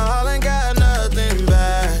 Put in my all and got nothing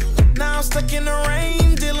back. Now I'm stuck in the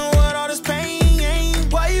rain, dealing with all this pain.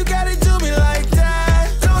 Why you gotta do me like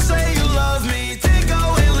that? Don't say you love me, then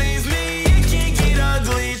go and leave me. It can't get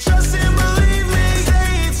ugly, trust and believe me.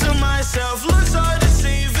 Say it to myself, look so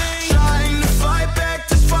deceiving. Trying to fight back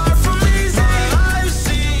this far from me. My life's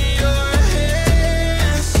in your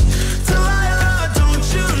hands. Delilah, don't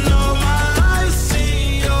you know my life's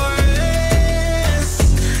in your hands?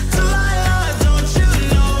 Delilah, don't you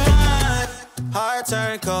know my heart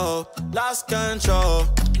turned cold, lost control.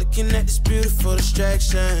 Looking at this beautiful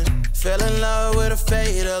distraction. Fell in love with a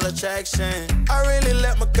fatal attraction. I really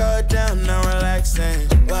let my guard down, now relaxing.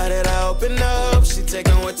 Why did I open up? She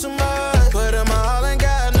taking way too much. Put in my all and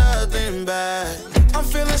got nothing back. I'm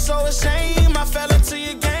feeling so ashamed, I fell into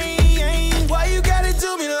your game. Why you gotta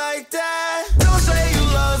do me like that? Don't say you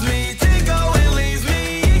love me, then go and leave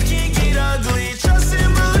me. It can't get ugly, trust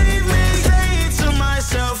and believe me. Say it to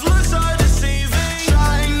myself, look so deceiving.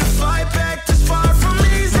 Trying to fight back this far from me.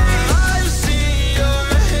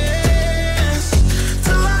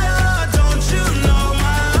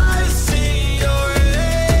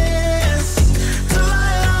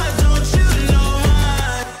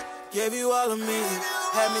 Gave you all of me,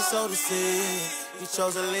 had me so deceived. You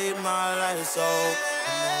chose to leave my life, so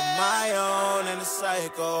I'm on my own in the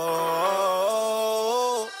cycle.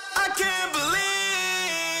 I can't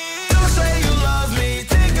believe. Don't say you love me,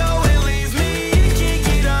 then go and leave me. It can't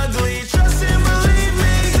get ugly, trust and believe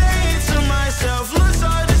me. Say it to myself, look so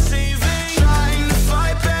deceiving. Trying to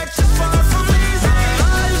fight back just far from me.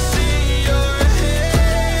 Life's in your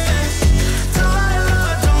hands.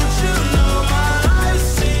 Delilah, don't you know my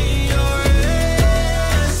life's in your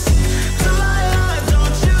hands? Delilah,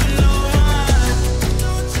 don't you know my,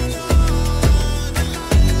 don't you know,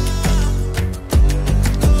 Delilah?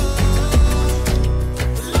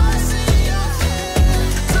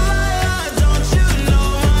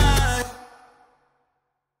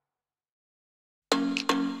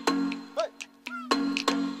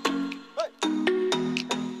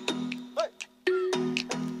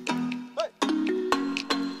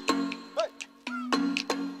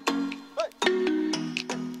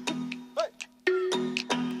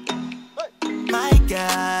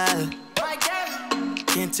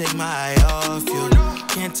 Can't take my eye off you.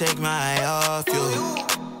 Can't take my eye off you.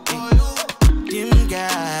 Dim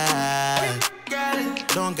guy.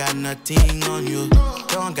 Don't got nothing on you.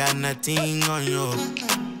 Don't got nothing on you.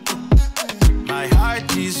 My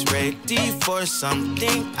heart is ready for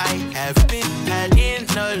something I haven't had in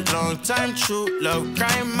a long time. True love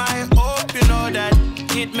crime, I hope you know that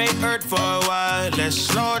it may hurt for a while. Let's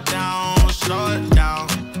slow down, slow it down.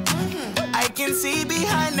 I can see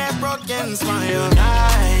behind that broken smile.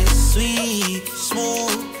 Nice, sweet,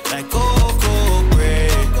 smooth, like Coco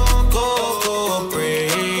bread, Coco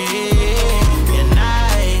bread. You're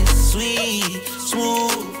nice, sweet,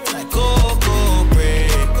 smooth, like Coco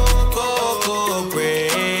bread, Coco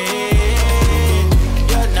bread.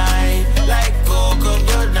 You're nice, like Coco,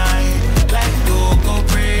 you're nice, like Coco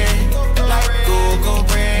bread, like Coco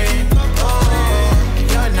bread. Oh,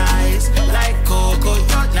 you're nice, like Coco,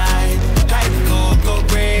 you're nice, like Coco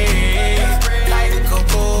bread, like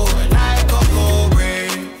Coco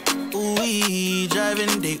bread. Ooh,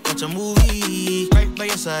 driving date, watch a movie, right by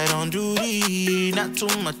your side on duty. Not too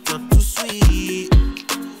much, not too sweet.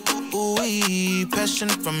 Ooh, passion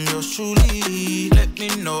from yours truly. Let me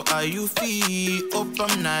know how you feel. Hope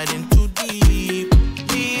I'm not in too deep.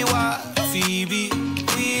 We were Phoebe,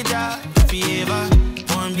 we die fever.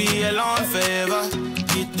 Won't be alone forever.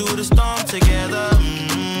 Get through the storm together.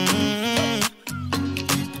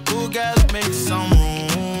 Ooh, girl, make some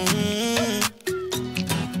room.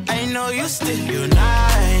 I know you still. You're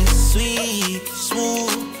nice, sweet,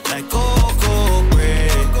 smooth, like Coco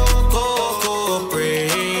bread, Coco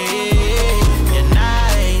bread. You're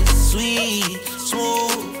nice, sweet,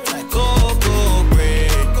 smooth, like Coco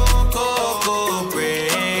bread, Coco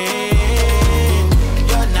bread.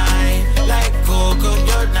 You're nice, like Coco,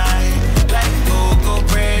 you're nice, like Coco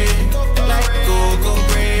bread, like Coco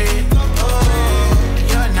bread. Oh,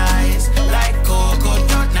 you're nice, like Coco,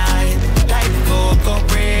 you're nice, like Coco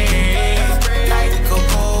bread, like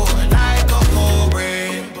Coco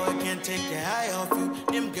bread. Boy can't take the eye off you.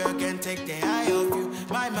 Them girl can't take the eye off you.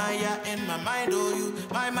 My mind, yeah, in my mind, oh you.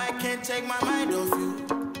 My mind can't take my mind off you.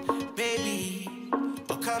 Baby,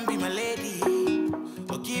 oh come be my lady.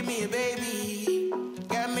 Oh give me a baby.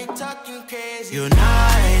 Got me talking crazy. You're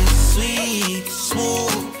nice, sweet,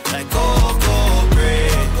 smooth, like Coco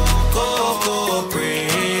bread, Coco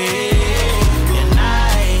bread. You're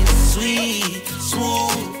nice, sweet,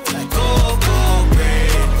 smooth, like Coco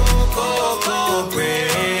bread, Coco bread.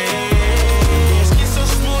 Skin so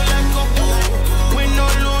smooth like Coco, we no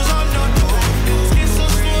lose on no door. Skin so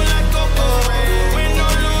smooth like Coco, we no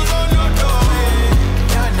lose on no door.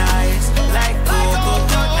 You're nice, like Coco,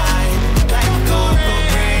 you're nice, like Coco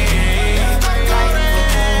bread,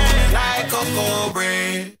 like Coco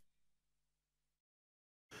bread.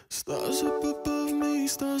 Stars up above me,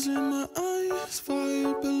 stars in my eyes.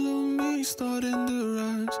 Fire below me, starting to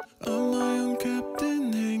rise. I'm my own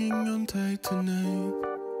captain, hanging on tight tonight.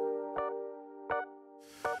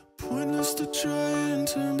 Pointless to try and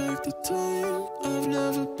turn back the time. I've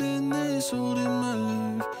never been this old in my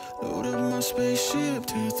life. Load up my spaceship,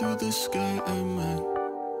 tear through the sky. I might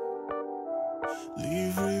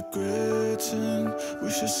leave regrets and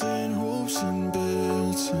wishes and hopes and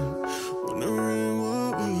bets and wondering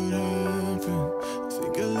what would happen.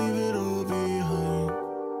 Think I'll leave it all behind.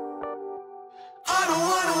 I don't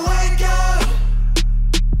wanna wake up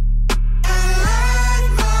and let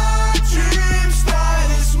my dreams die.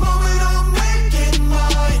 This moment I'm making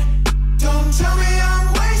mine. Don't tell me I'm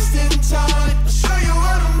wasting time. I'll show you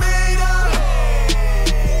what I'm made of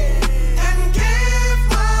and give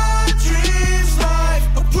my dreams life.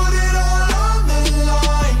 I'll put it all on the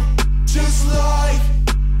line, just like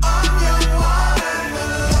I'm young, wild and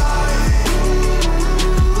alive.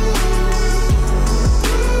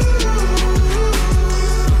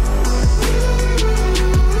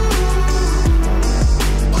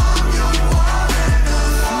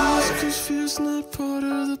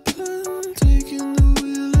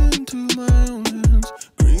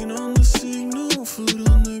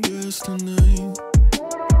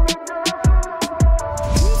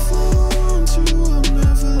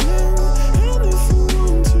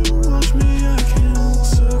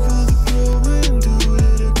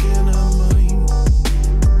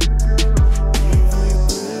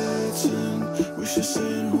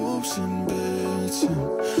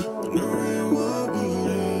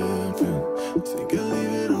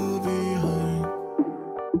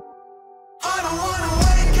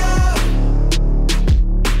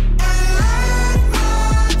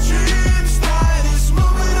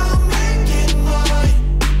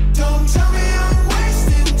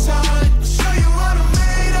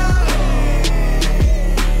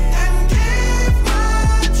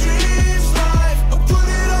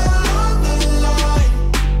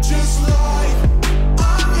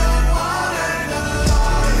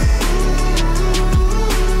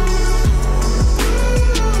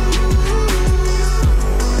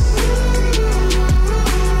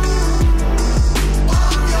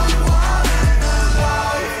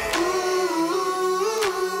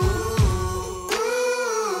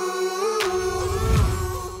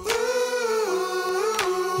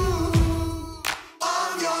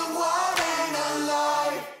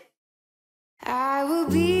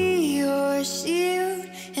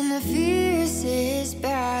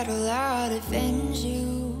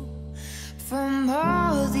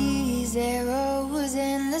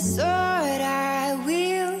 sword I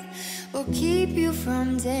wield will keep you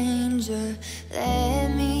from danger. Let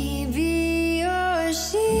me be your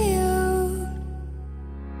shield.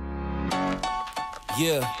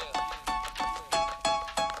 Yeah.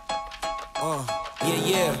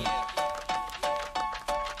 Yeah.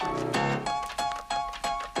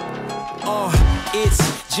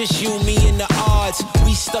 It's just you, me, and the odds.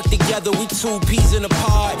 We stuck together, we two peas in a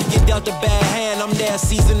pod. You dealt a bad hand, I'm there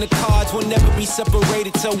seizing the cards. We'll never be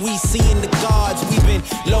separated till we see in the gods. We've been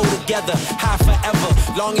low together, high forever.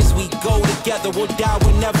 Long as we go together, we'll die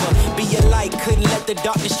whenever. Be a light, couldn't let the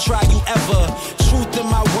darkness try you ever. Truth in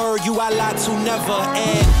my word, you I lie to never.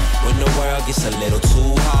 And when the world gets a little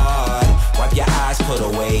too hard, wipe your eyes, put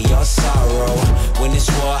away your sorrow. When it's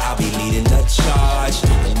war, I'll be leading the charge,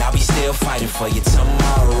 and I'll be still fighting for you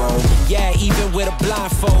tomorrow. Yeah, even with a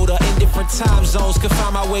blindfold or in different time zones, could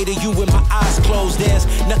find my way to you with my eyes closed. There's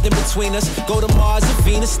nothing between us. Go to Mars or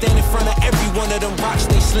Venus, stand in front of every one of them rocks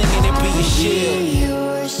they slinging and be your shield. Be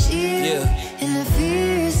your shield. Yeah. In the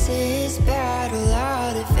fiercest battle,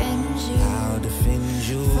 I'll defend you. I'll defend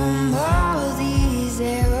you from all these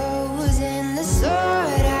arrows, and the sword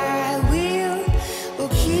I wield will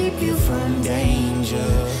keep you from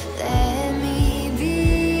danger. Let me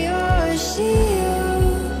be your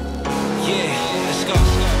shield. Yeah, let's go.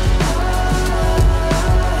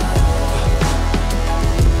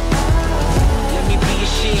 Let me be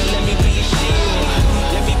your shield, let me be your shield.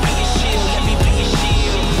 Let me be your shield, let me be your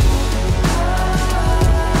shield.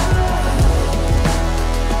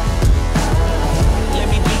 Let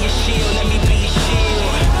me be your shield, let me be your shield.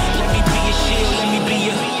 Let me be your shield, let me be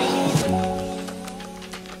your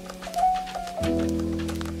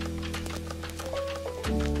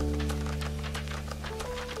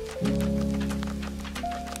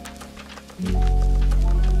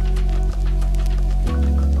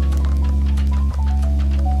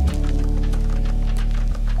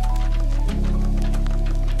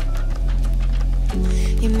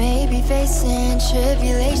You may be facing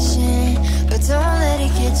tribulation, but don't let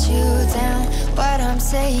it get you down. What I'm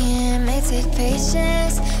saying may take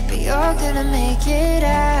patience, but you're gonna make it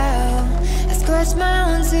out. I scratch my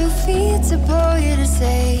own 2 feet to pull you to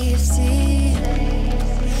safety.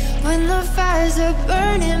 When the fires are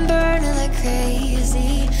burning, burning like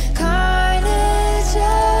crazy, carnage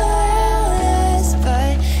around us,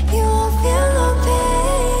 but you won't feel no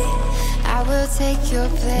pain. I will take your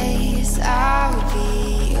place, I will be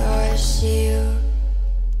your shield.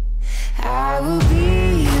 I will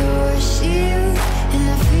be your shield. In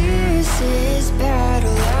the fiercest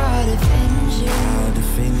battle, I'll defend you. I'll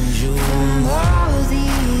defend you from all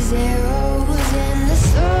these arrows, and the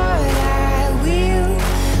sword I wield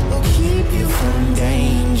will keep you from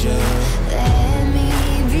danger. Let me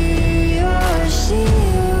be your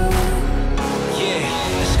shield. Yeah,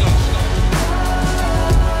 let's go.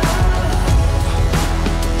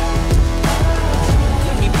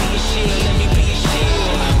 Let me be your shield, let me be your shield.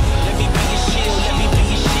 Let me be your shield, let me be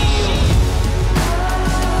your shield.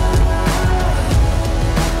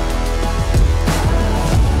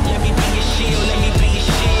 Let me be your shield, let me be your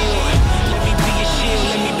shield. Let me be your shield,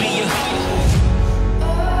 let me be your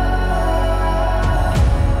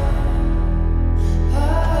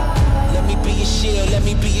Let me be your shield, let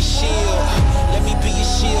me be your shield. Let me be your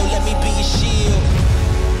shield, let me be your shield.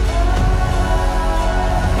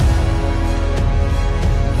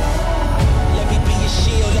 Let me be your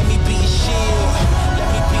shield, let me be your shield. Let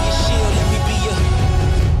me be your shield, let me be your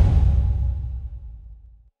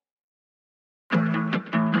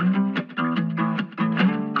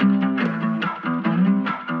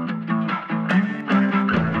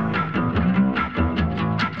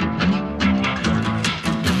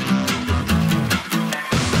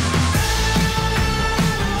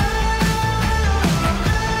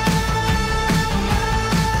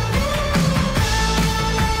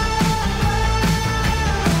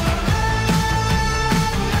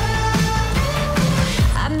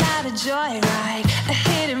I'm not a joyride, a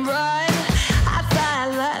hit and run. I thought I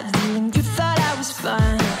loved you and you thought I was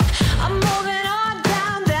fun. I'm moving on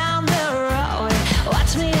down the road.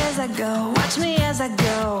 Watch me as I go, watch me as I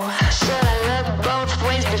go. Should I look both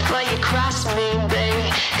ways before you cross me,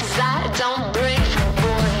 baby? 'Cause I don't break for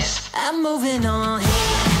boys. I'm moving on.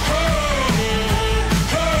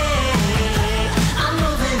 I'm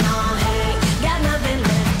moving on, hey. Got nothing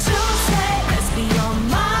left to say. Let's be on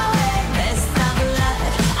my way. Best of luck.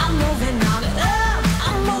 I'm moving on.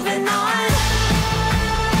 I'm moving on.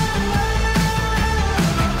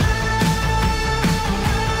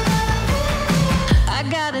 I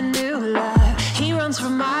got a new love. He runs for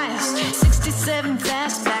miles. 67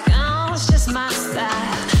 fastback. Oh, it's just my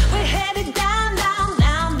style. We're headed down the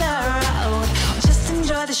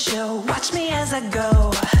show. Watch me as I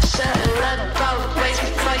go. Should look both ways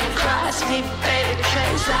before you cross me, baby,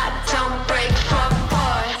 'cause I don't break for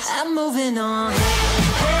boys. I'm moving on.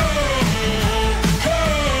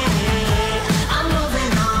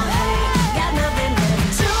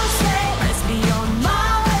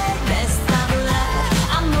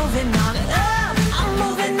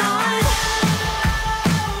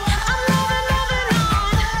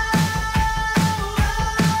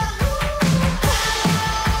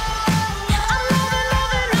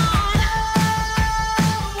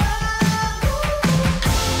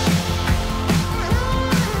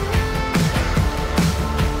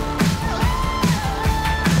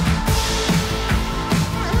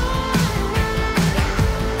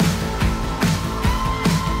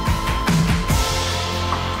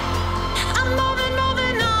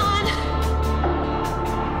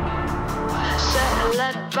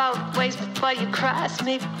 Before you cross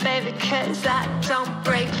me, baby, 'cause I don't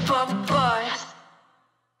break for boys.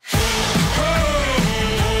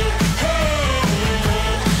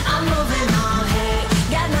 I'm moving on, hey,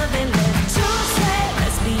 got nothing left to say.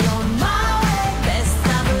 Let's be on my way, best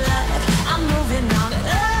of luck. I'm moving on,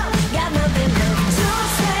 got nothing left to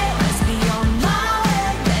say. Let's be on my way,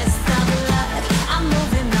 best of luck. I'm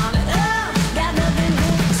moving on, got nothing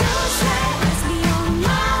left to say. Let's be on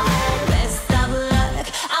my way, best of luck.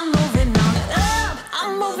 I'm moving on,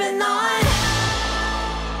 I'm moving on.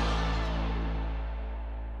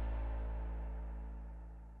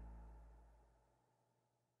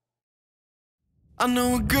 I know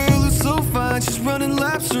a girl who's so fine, she's running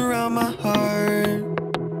laps around my heart.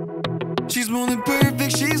 She's more than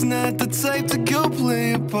perfect, she's not the type to go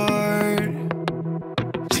play a part.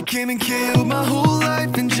 She came and killed my whole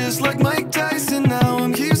life, and just like Mike Tyson, now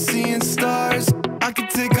I'm here seeing stars. I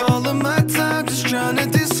could take all of my time just trying to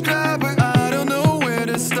describe her, I don't know where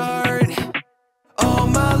to start. All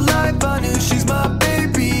my life I knew she's my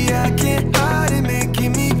baby, I can't hide it,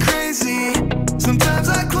 making me crazy. Sometimes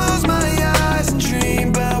I close my eyes and dream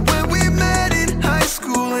about when we met in high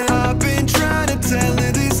school, and I've been trying to tell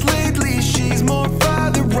her this lately. She's more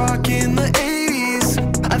father rock in the 80s.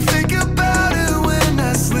 I think about her when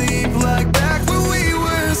I sleep, like back when we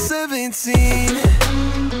were 17.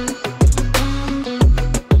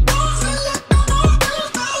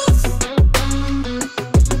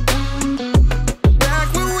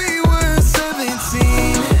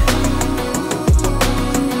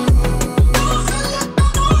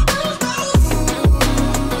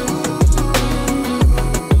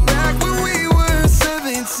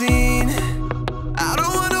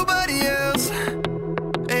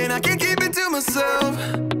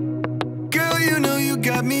 Girl, you know you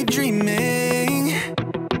got me dreaming.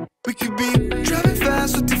 We could be driving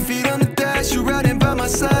fast with your feet on the dash. You're riding by my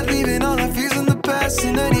side, leaving all our fears in the past.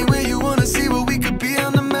 And anywhere you wanna see what we could be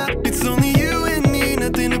on the map. It's only you and me,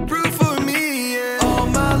 nothing to prove for me, yeah. All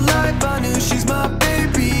my life I knew she's my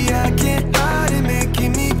baby, I can't hide it,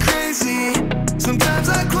 making me crazy. Sometimes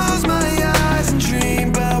I close my eyes and dream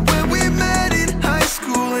about when we met in high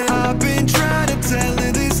school, and I've been trying to tell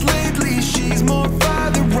her this lately. She's more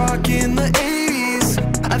father rock in the 80s.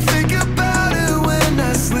 I think about her when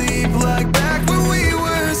I sleep, like back when we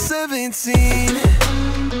were 17.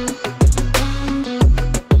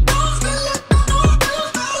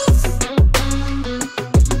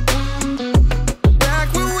 Back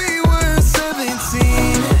when we were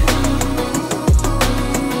 17.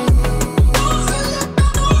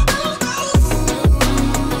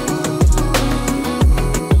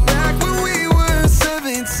 Back when we were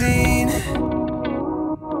 17.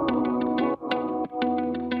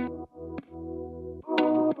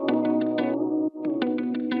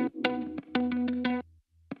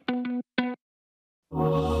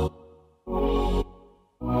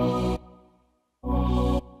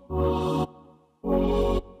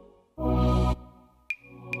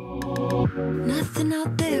 Nothing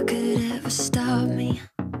out there could ever stop me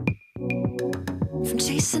from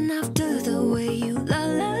chasing after the way you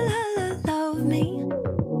love me,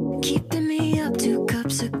 keeping me up 2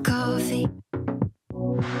 cups of coffee.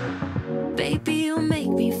 Baby, you make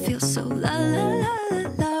me feel so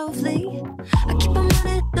lovely. I keep on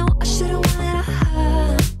running, no, I should've wanted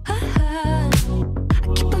I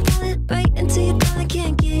keep on falling right into your thought, I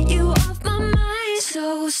can't get you off my mind.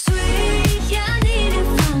 So sweet, yeah, I need it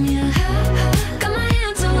from you. Got my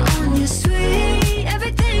hands all on you, sweet.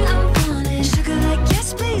 Everything I wanted, sugar like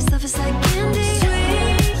yes, please. Love is like candy.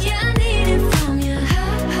 Sweet, yeah, I need it from you.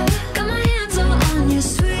 Got my hands all on you,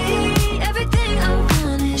 sweet. Everything I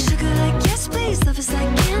wanted, sugar like yes, please. Love is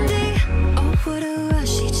like candy. Oh, what a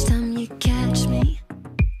rush each time you catch me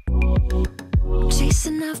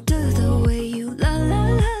chasing after the way you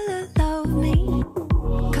love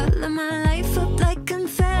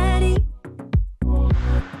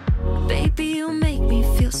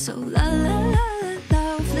feel so la la la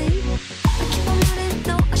lovely. I keep on wanting,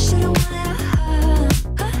 no, I should've wanted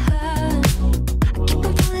a hug. I keep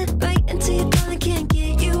on pulling right into your thought, I can't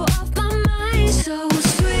get you off my mind. So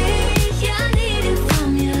sweet, yeah, I need it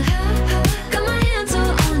from you. Got my hands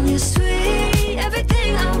all on you, sweet.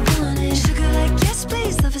 Everything I want is sugar like yes,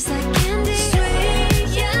 please. Love is like candy. Sweet,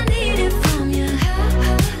 yeah, I need it from you.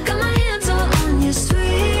 Got my hands all on you,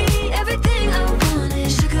 sweet. Everything I want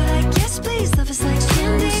is sugar like yes, please. Love is like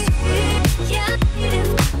candy. Sweet, yeah, I need it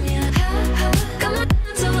from you. Got my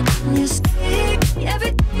hands all on you, sweet.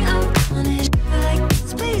 Everything I want is sugar like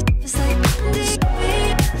yes, please. Love is like candy.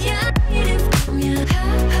 Sweet, yeah, I need it from you.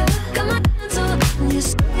 Got my hands all on you,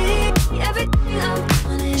 sweet. Everything I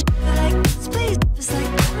want is sugar like yes, please. Love is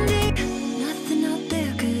like candy. Nothing out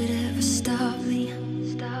there could ever stop me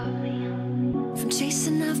from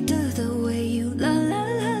chasing after the way you la la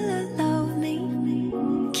la la love me,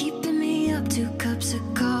 keeping me up 2 cups of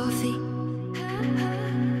coffee.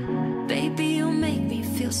 Baby, you make me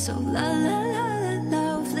feel so la la la la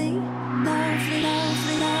lovely, lovely,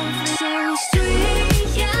 lovely, lovely. So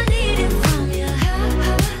sweet, yeah, I need it from you.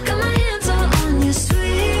 Got my hands all on you,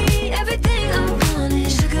 sweet. Everything I want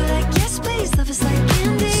is sugar like yes, please. Love is like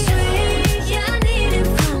candy. Sweet, yeah, I need it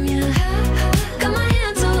from you. Got my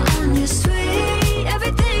hands all on you, sweet.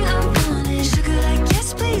 Everything I want is sugar like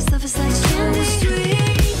yes, please. Love is like candy. Sweet,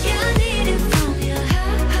 yeah, I need it from you.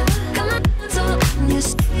 Got my hands all on you,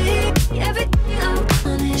 sweet. Everything I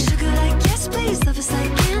want is sugar like yes, please. Love is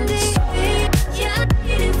like candy. Sweet, yeah, I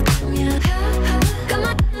need it from you. Got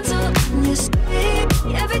my hands all on you, sweet.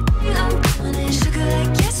 Everything I want is sugar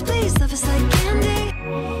like yes, please. Love is like candy.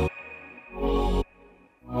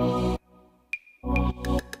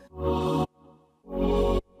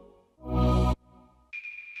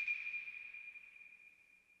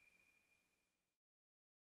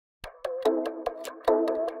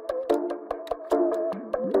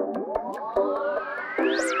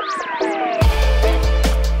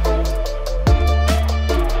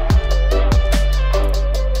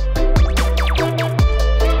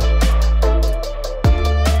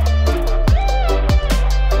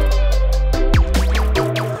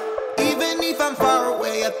 Even if I'm far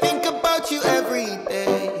away, I think about you every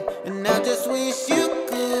day. And I just wish you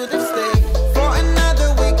could have stayed for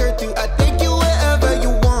another week or 2. I'd take you wherever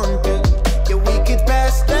you want to. Yeah, we could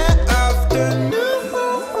pass that afternoon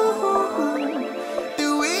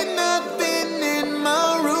doing nothing in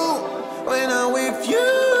my room when I'm with you.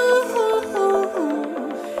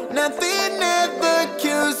 Nothing ever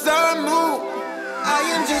kills our mood. I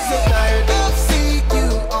am just so tired of seeing you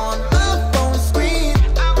on my phone screen.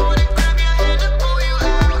 I wanna grab your hand and pull you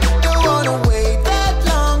out. Don't wanna wait that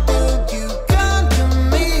long till you come to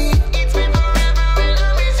me. It's been forever and I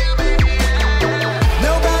miss you, baby.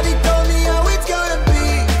 Nobody told me how it's gonna be.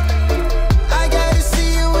 I gotta see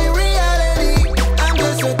you in reality. I'm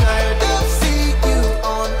just so tired of seeing you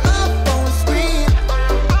on my phone screen.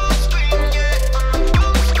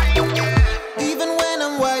 Even when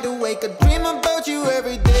I'm wide awake, I dream about you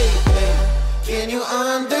every day. Can you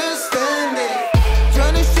understand it?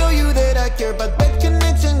 Trying to show you that I care, but that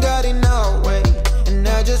connection got in our way. And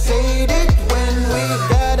I just hate it when we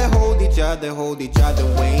gotta hold each other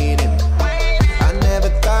waiting. I never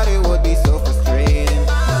thought it would be so frustrating.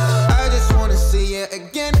 I just wanna see you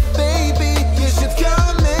again, baby. You should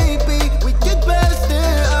come, maybe we could pass the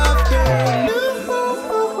afternoon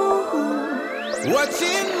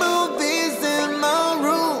watching movies in my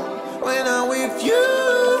room when I'm with you.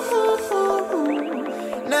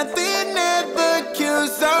 Nothing ever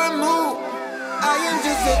kills our mood. I am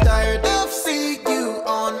just so tired of seeing you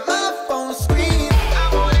on my phone screen. I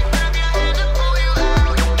wanna grab your hand and pull you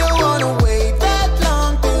out. Don't wanna wait that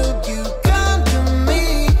long till you come to me.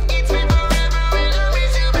 It's been forever and I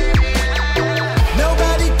miss you, baby.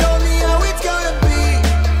 Nobody told me how it's gonna be.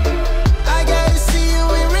 I gotta see you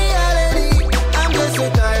in reality. I'm just so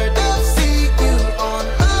tired of seeing you on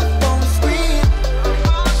my phone screen.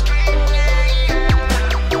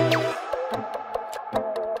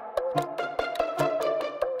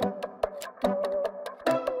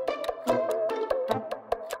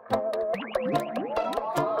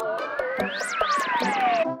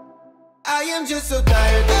 I am just so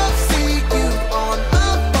tired of seeing you on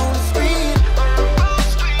my phone screen.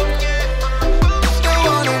 Don't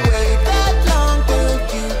wanna wait that long till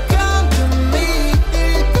you come to me.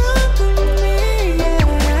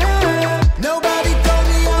 Yeah. Nobody told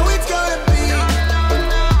me how it's gonna be.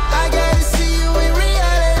 I gotta see you in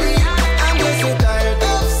reality. I'm just so tired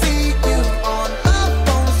of seeing you on my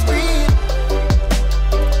phone screen.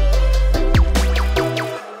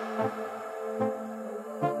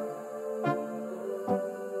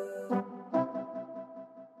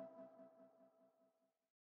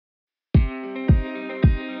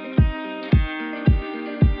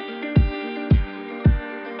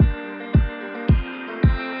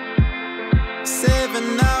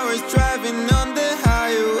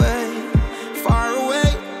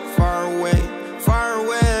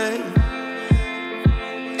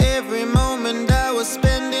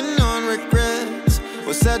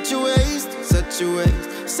 such a waste, such a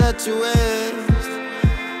waste, such a waste.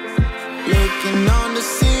 Looking on the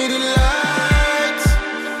city lights,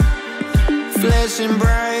 flashing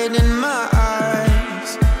bright in my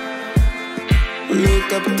eyes.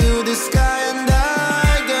 Look up to the sky and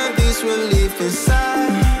I got this relief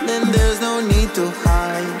inside. Then there's no need to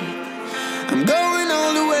hide. I'm going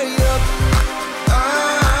all the way up.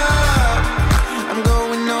 I'm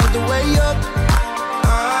going all the way up.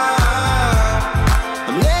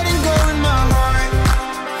 I'm letting go in my heart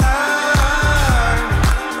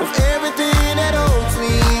of everything that holds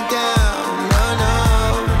me down. No, no.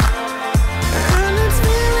 And it's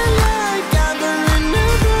feeling like I'm going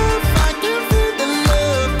above. I can feel the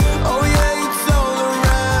love. Oh yeah, it's all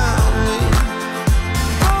around me.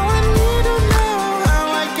 Oh, I need to know how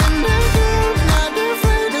I can make it. Not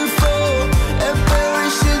afraid to fall and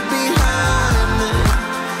parachute behind me.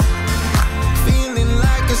 Feeling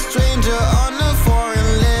like a stranger on a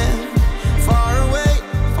foreign land. Far away,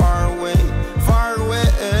 far away, far away.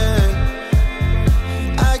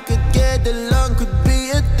 I could get along, could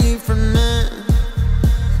be a different man.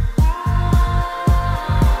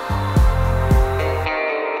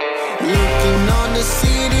 Looking on the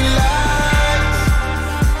city lights,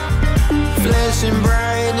 flashing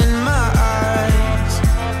bright in my eyes.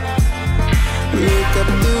 Look up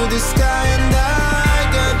to the sky and I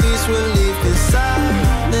got this relief inside.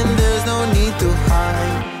 Then there's no need to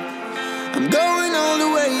hide. I'm going all the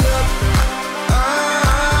way up.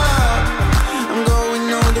 I'm going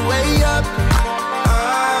all the way up.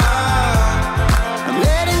 I'm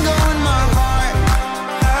letting go in my heart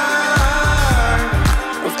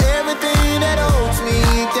of everything that holds me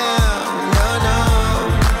down. No, no.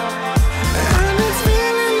 And it's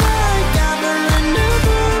feeling like I'm going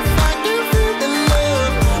above. I can feel the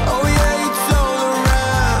love. Oh yeah, it's all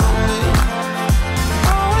around me.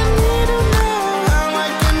 Oh, I need to know how I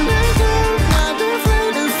can make it. Not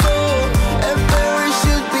afraid to fall and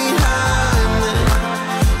parachute behind me.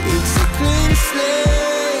 It's a clean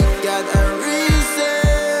slate, got a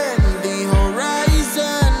reason. The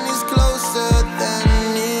horizon is closer than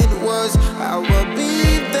it was. I will be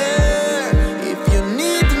there if you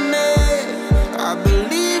need me. I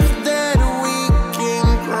believe that we can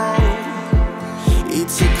grow.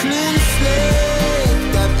 It's a clean slate,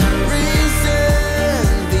 got a reason.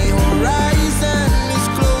 The horizon is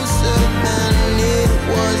closer than it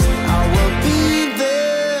was. I will be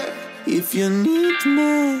there if you need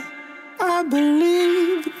me. I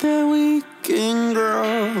believe that we can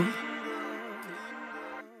grow.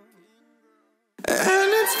 And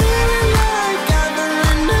it's feeling like I'm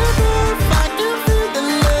going above. I can feel the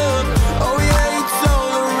love. Oh yeah, it's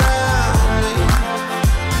all around me.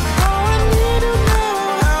 Oh, I need to know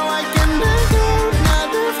how I can make it. Not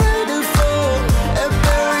afraid to fall and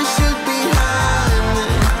parachute behind me.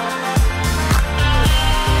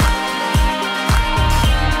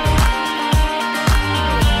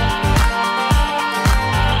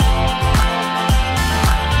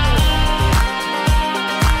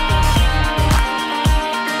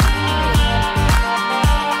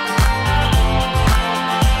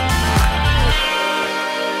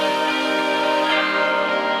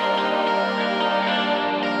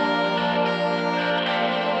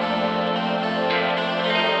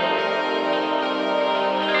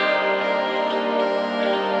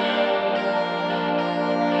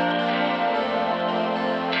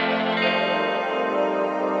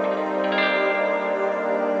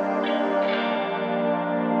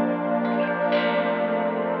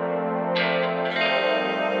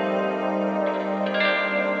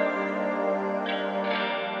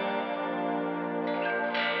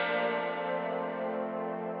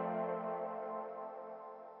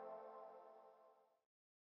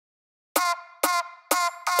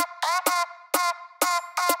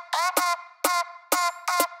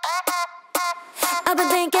 I've been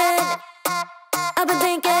thinking, I've been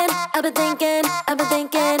thinking, I've been thinking, I've been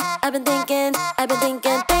thinking, I've been thinking, I've been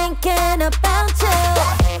thinking, thinking about you.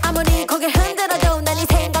 아무리 고개를 흔들어도 난 네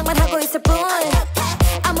생각만 하고 있을 뿐.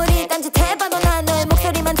 아무리 딴짓해봐도 난 너의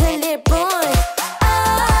목소리만 들릴 뿐.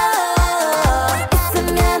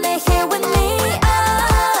 있으면 내 here with me.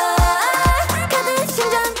 가든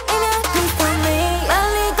심장이면 please tell me.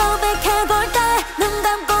 빨리 고백해볼 때, 눈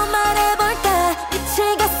감고 말해볼 때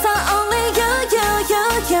미치겠어 only you, you, you,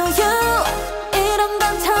 you, you. 이런 건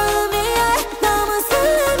처음이야. 너무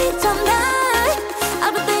설렘이 전달.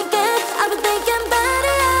 I've been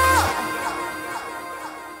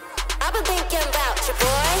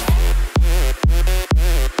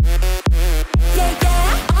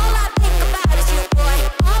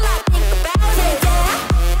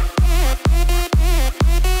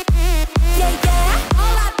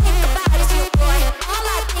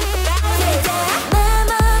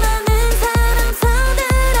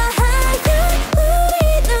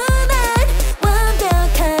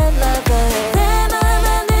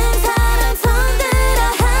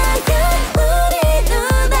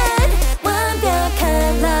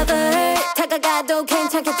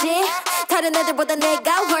다른 애들보다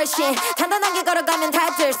내가 훨씬 단단하게 걸어가면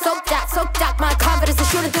다들 속닥 속닥 My confidence is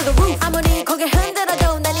shooting through the roof 아무리 고개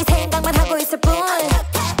흔들어도 난 이 생각만 하고 있을 뿐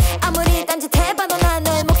아무리 딴짓해봐도 난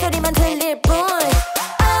너의 목소리만 들릴 뿐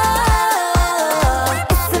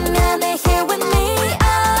있으면 해 here with me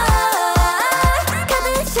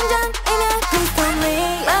가득 심장이면 please tell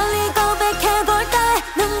me 빨리 고백해볼까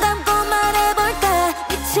눈 감고 말해볼까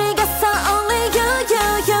미치겠어 only you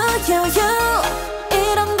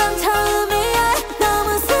이런 건 처음이야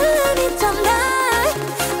너무 설렘이 좀 나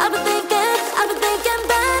I've been thinking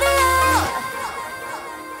about it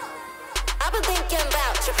I've been thinking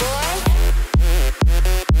about you boy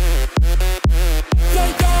Yeah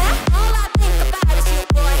yeah all I think about is you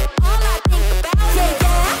boy all I think about Yeah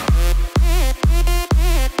yeah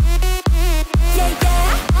Yeah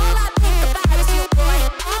yeah all I think about is you boy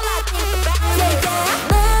all I think about Yeah yeah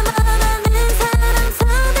내 맘 아는 사람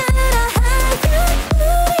손들어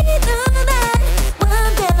우리 누난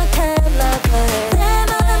완벽한 lover 내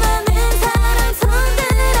맘 아는 사람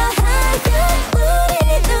손들어 우리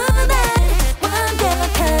누난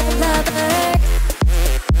완벽한 lover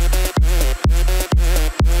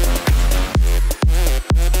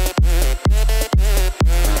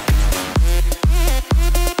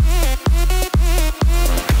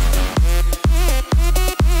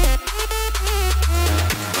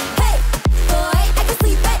Hey boy I can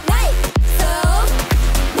sleep at night So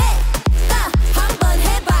내가 한번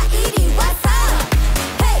해봐 이리 와서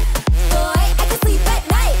Hey boy I can sleep at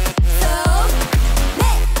night So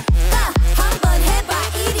내가 한번 해봐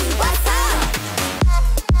이리 와서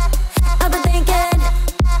I've been thinking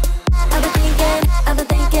about you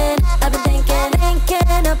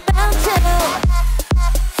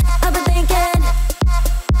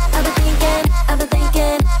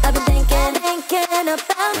I've been thinking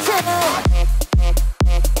about you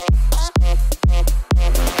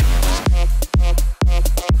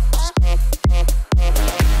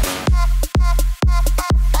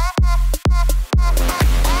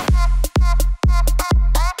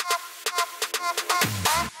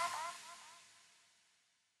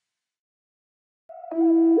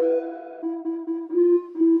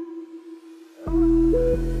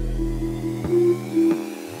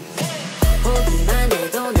보기만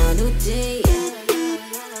해도 넌 웃지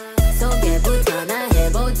소개부터 나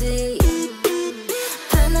해보지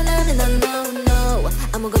하나는 넌 no no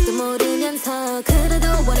아무것도 모르면서 그래도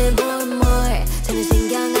wanted more 전혀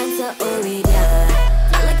신경 안 써 오히려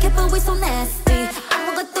I like it but we so nasty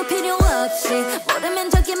아무것도 필요 없이 모르면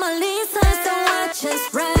저기 멀리서 So watch us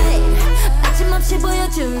right 아침없이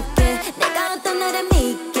보여줄게 내가 어떤 나를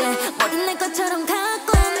믿게 모든 내 것처럼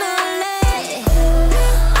갖고 놀래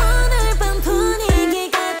오늘 밤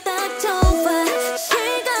분위기가 딱 좋아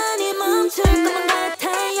시간이 멈출 것만 같아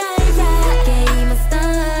yeah. 게임은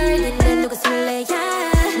start인데 누가 술래야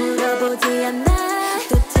물어보지 않아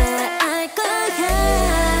또 잘 알 거야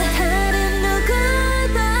다른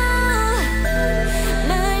누구도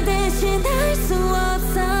날 대신할 수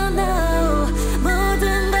없어 no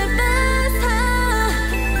모든 걸 뺏어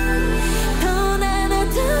돈 하나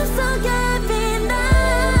틈 속에 빛나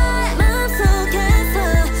맘속에서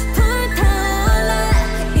불타올라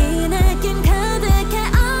이 느낌 가득해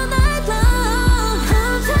all night long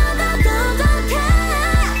혼자가 고독해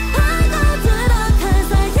파고들어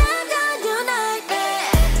cause I am your nightmare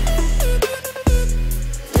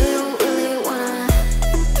Do you really wanna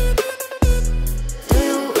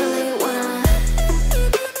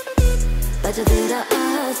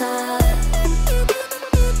빠져들어서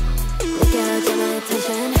느껴져 my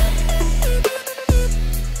attention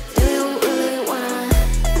Do you really wanna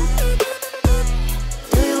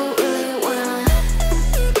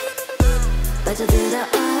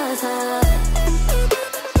빠져들어서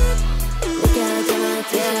느껴져 my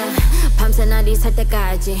attention 밤새 날이 살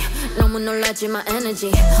때까지 너무 놀라지 my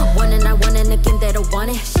energy 원해 날 원해 느낌대로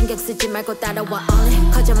원해 신경 쓰지 말고 따라와 on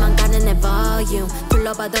it 커져만 가는 내 volume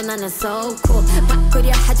둘러봐도 나는 so cool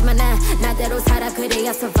바꾸려 하지만 난 나대로 살아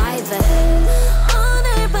그래야 survivor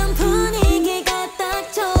오늘 밤 분위기가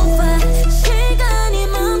딱 좋아 시간이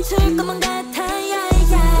멈출 것만 같아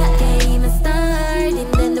yeah. 게임은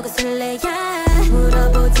start인데 누가 술래야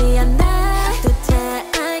물어보지 않아 또 잘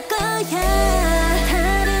알 거야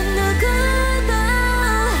다른 누구도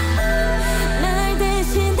날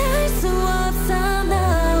대신할 수 없어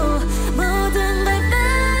no 모든 걸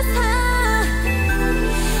뺏어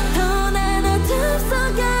돈 하나 틈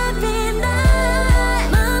속에 빛나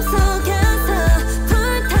맘속에서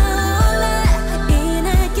불타올라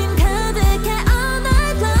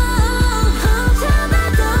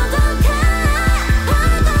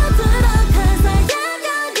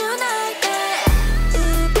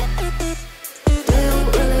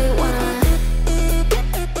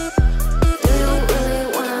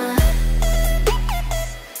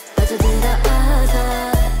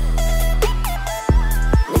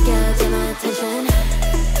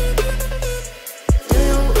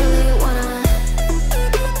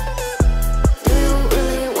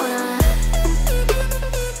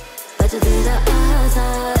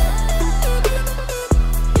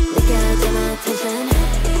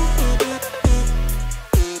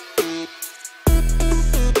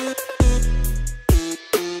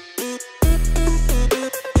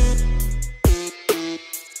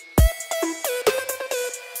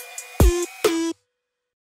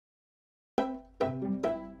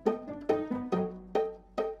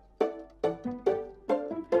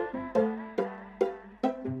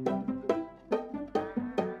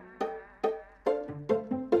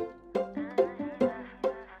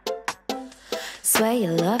Swear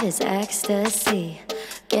your love is ecstasy.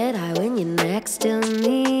 Get high when you're next to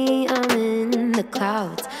me. I'm in the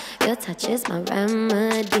clouds. Your touch is my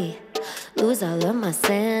remedy. Lose all of my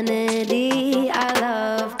sanity. I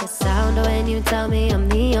love the sound when you tell me I'm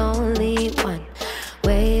the only one.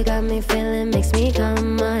 Way you got me feeling makes me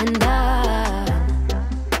come undone.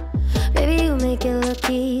 Baby, you make it look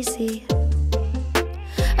easy.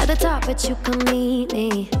 At the top, but you can meet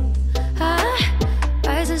me.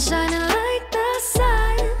 Rise and shining like the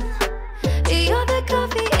sun. You're the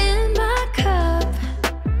coffee in my cup.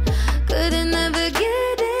 Couldn't ever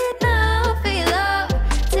get enough of your love,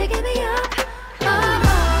 taking me up.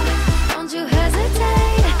 Don't you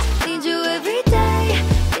hesitate. Need you every day.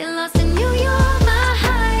 Get lost in you, you're my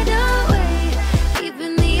hideaway.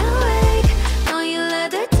 Keeping me awake. Know you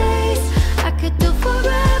love the taste. I could do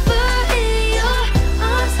forever in your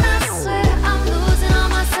arms. I swear I'm losing all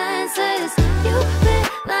my senses. You fit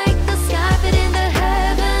like the sky fit into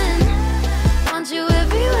heaven. Want you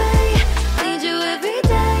every way. Need you every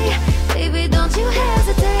day. Baby, don't you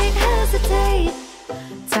hesitate, hesitate.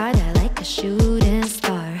 Tie-dye like a shooting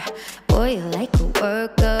star. Boy, you're like a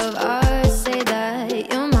work of art. Say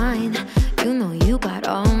that you're mine. You know you got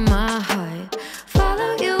all my heart.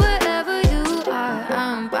 Follow you wherever you are.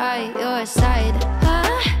 I'm by your side.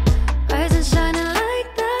 Rise and shining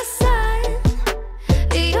like the sun.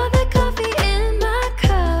 You're the coffee in my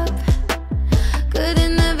cup.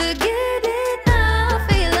 Couldn't ever get enough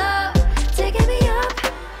of your love, taking me up.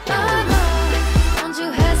 Don't you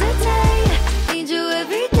hesitate. Need you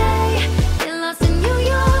every day. Get lost in you,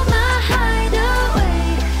 you're my hideaway.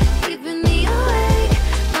 Keeping me awake.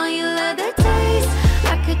 Know you love the taste.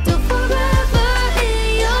 I could do forever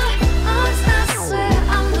in your arms. I swear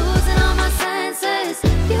I'm losing all my senses.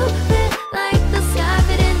 You fit like the sky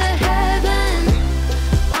fit into heaven.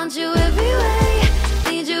 Want you every way.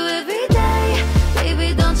 Need you every day. Baby,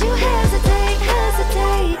 don't you hesitate,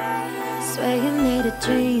 hesitate. Swear you made of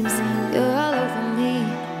dreams. You're all over me.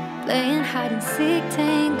 Playing hide and seek,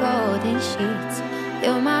 tangled in sheets.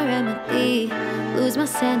 You're my remedy. Lose my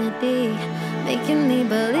sanity. Making me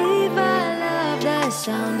believe I love that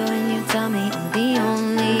sound when you tell me I'm the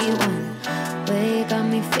only one. Way you got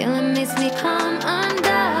me feeling makes me come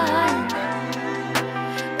undone.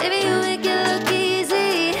 Baby, you make it look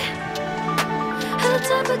easy. At the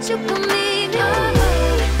top, but you can meet me.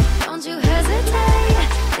 Don't you hesitate.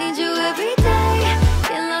 Need you every day.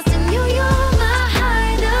 Get lost in you, you're my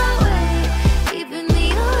hideaway. Keeping me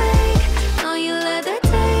awake. Know you love the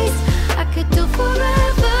taste. I could do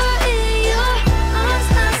forever in your arms.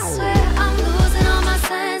 I swear I'm losing all my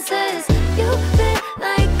senses. You fit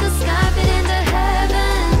like the sky fit into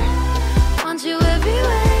heaven. Want you every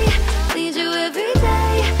way. Need you every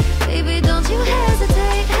day. Baby, don't you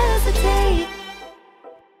hesitate, hesitate.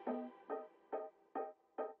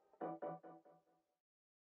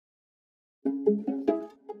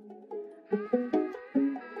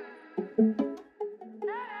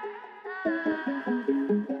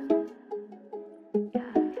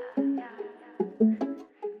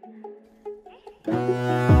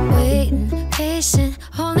 Waiting, patient,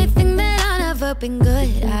 only thing that I've never been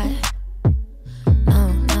good at.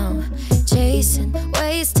 No, chasing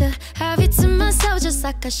ways to have you to myself just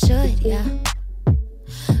like I should, yeah.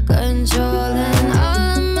 Controlling all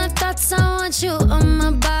of my thoughts, I want you on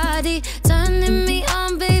my body. Turning me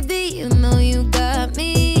on, baby, you know you got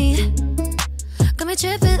me. Got me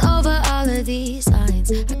tripping over all of these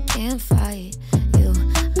lines. I can't fight you.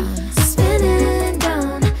 I'm spinning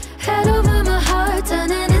down, head over my heart,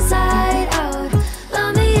 turning inside out.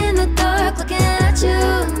 Love me in the dark, looking at you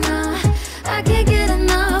now. I can't get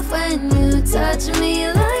enough when you touch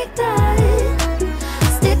me like that.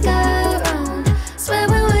 Stick around, swear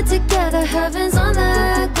when we're together, heaven's on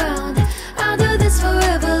the ground. I'll do this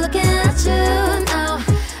forever, looking at you now.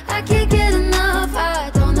 I can't get enough,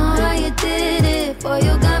 I don't know how you did it. Boy,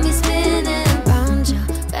 you got me spinning round your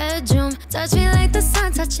bedroom. Touch me like the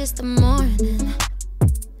sun touches the morning.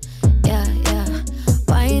 Yeah,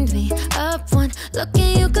 wind me up one look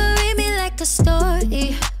and you can read me like a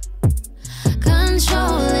story.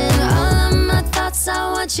 Controlling all of my thoughts,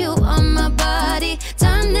 I want you on my body.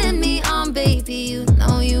 Turning me on, baby, you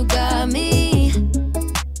know you got me.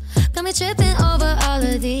 Got me tripping over all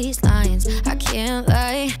of these lines, I can't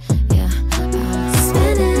lie, yeah. I'm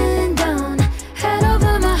spinning down, head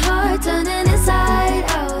over my heart, turning inside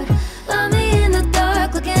out. Love me in the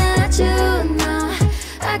dark, looking at you now.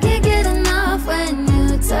 I can't get enough when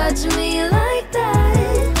you touch me like that.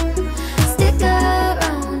 Stick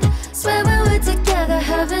around, swear when we're together,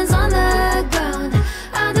 heaven's on the ground.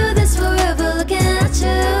 I'll do this forever, looking at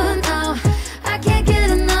you now. I can't get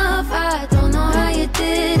enough, I don't know how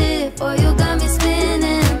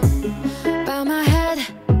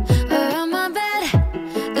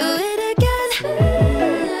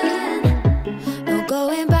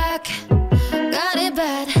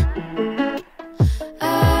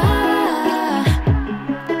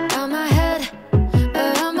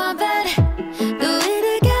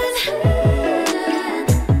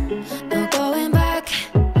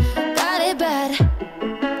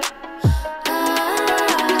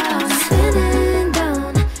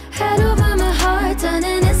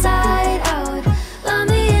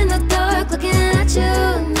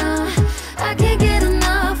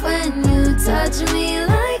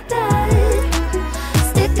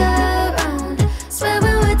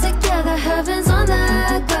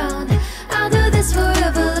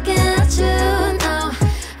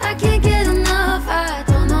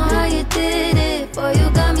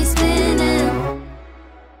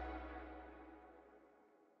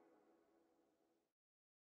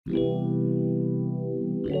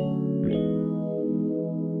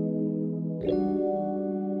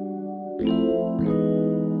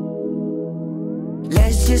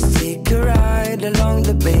just take a ride along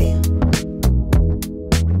the bay.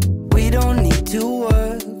 We don't need to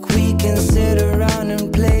work, we can sit around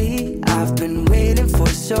and play. I've been waiting for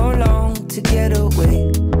so long to get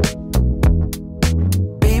away.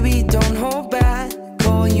 Baby, don't hold back,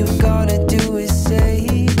 all you gotta do is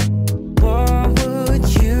say, what would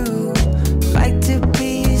you like to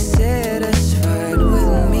be satisfied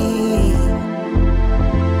with me?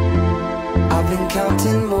 I've been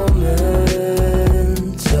counting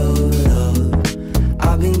moments of love,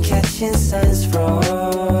 I've been catching signs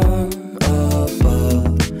from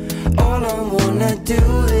above. All I wanna do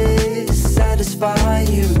is satisfy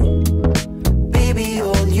you. Baby,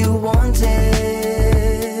 all you want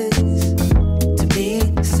is to be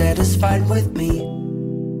satisfied with me.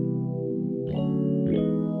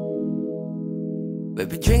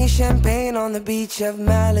 Baby, drinking champagne on the beach of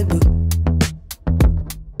Malibu,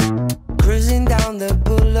 cruising down the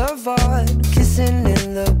boulevard, kissing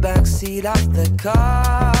in the backseat of the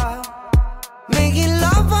car, making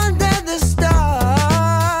love under the stars.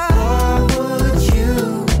 What would you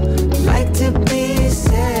like to be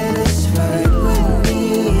satisfied with me?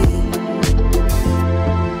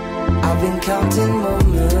 I've been counting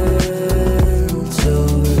moments of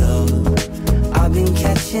love, I've been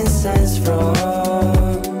catching signs from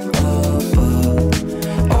above.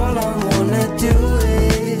 All I wanna do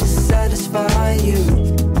is satisfy you.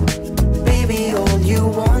 Baby, all you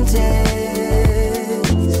want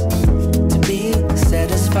is to be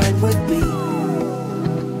satisfied with me.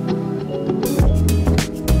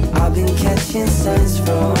 I've been catching signs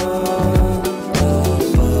from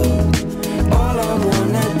above. All I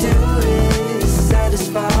wanna do is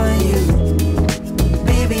satisfy you.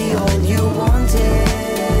 Baby, all you want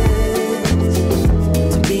is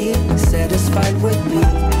to be satisfied with me.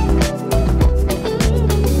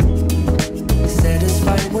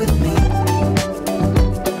 Satisfied with me.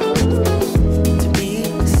 To be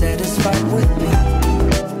satisfied with me.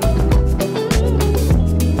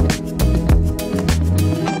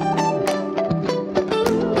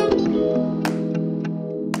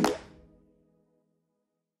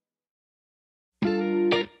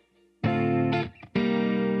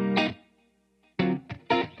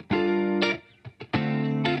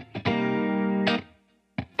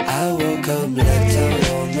 I woke up left out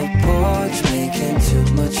on the porch, making too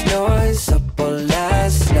much noise. Up all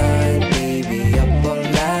last night, baby, up all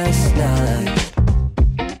last night.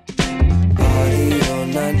 Party all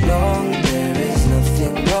night long, there is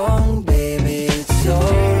nothing wrong, baby, it's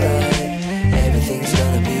alright. Everything's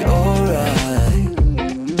gonna be alright.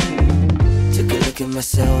 Took a look at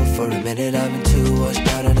myself for a minute, I've been too washed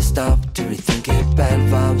out of the stop to rethink it. Bad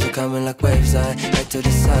vibes are coming like waves, I had to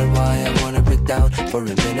decide why I wanna break down. For a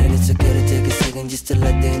minute it's okay to take a second just to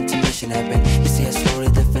let the intuition happen. You see how slowly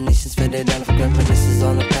definitions faded out of reminiscences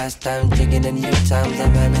on the past time. Drinking in new times,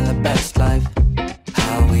 I'm having the best life.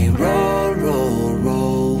 How we roll, roll,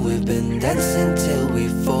 roll, we've been dancing till we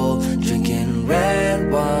fall. Drinking red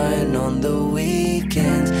wine on the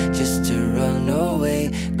weekends just to run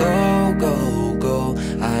away. Go, go, go,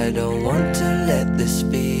 I don't want to let this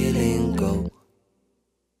feeling go.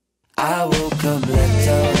 I woke up left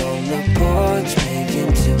out on the porch,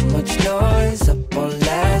 making too much noise. Up all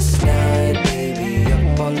last night, baby,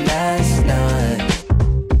 up all last night.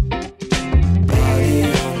 Party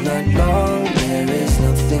all night long, there is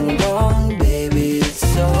nothing wrong, baby,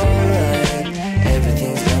 it's alright.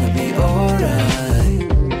 Everything's gonna be alright.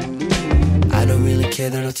 I don't really care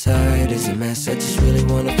that outside is a mess, I just really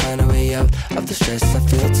wanna find a way out of the stress. I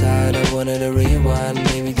feel tired, I wanted to rewind,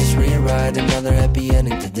 maybe just rewrite another happy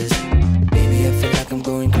ending to this. Baby, I feel like I'm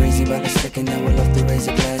going crazy by the second. I would love to raise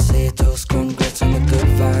a glass, say a toast, congrats on the good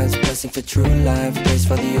vibes. Blessing for true life, praise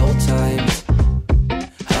for the old times.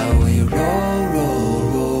 How we roll, roll,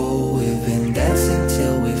 roll, we've been dancing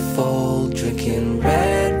till we fall. Drinking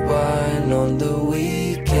red wine on the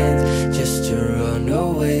weekends just to run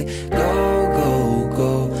away. Go, go,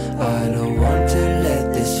 go, I don't want to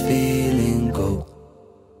let this feeling go.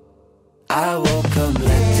 I woke up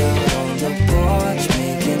left out on the porch,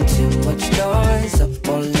 making too much noise. Up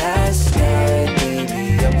all last night, baby,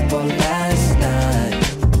 up all last night.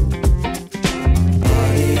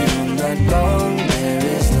 Party all night long, there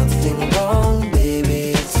is nothing wrong.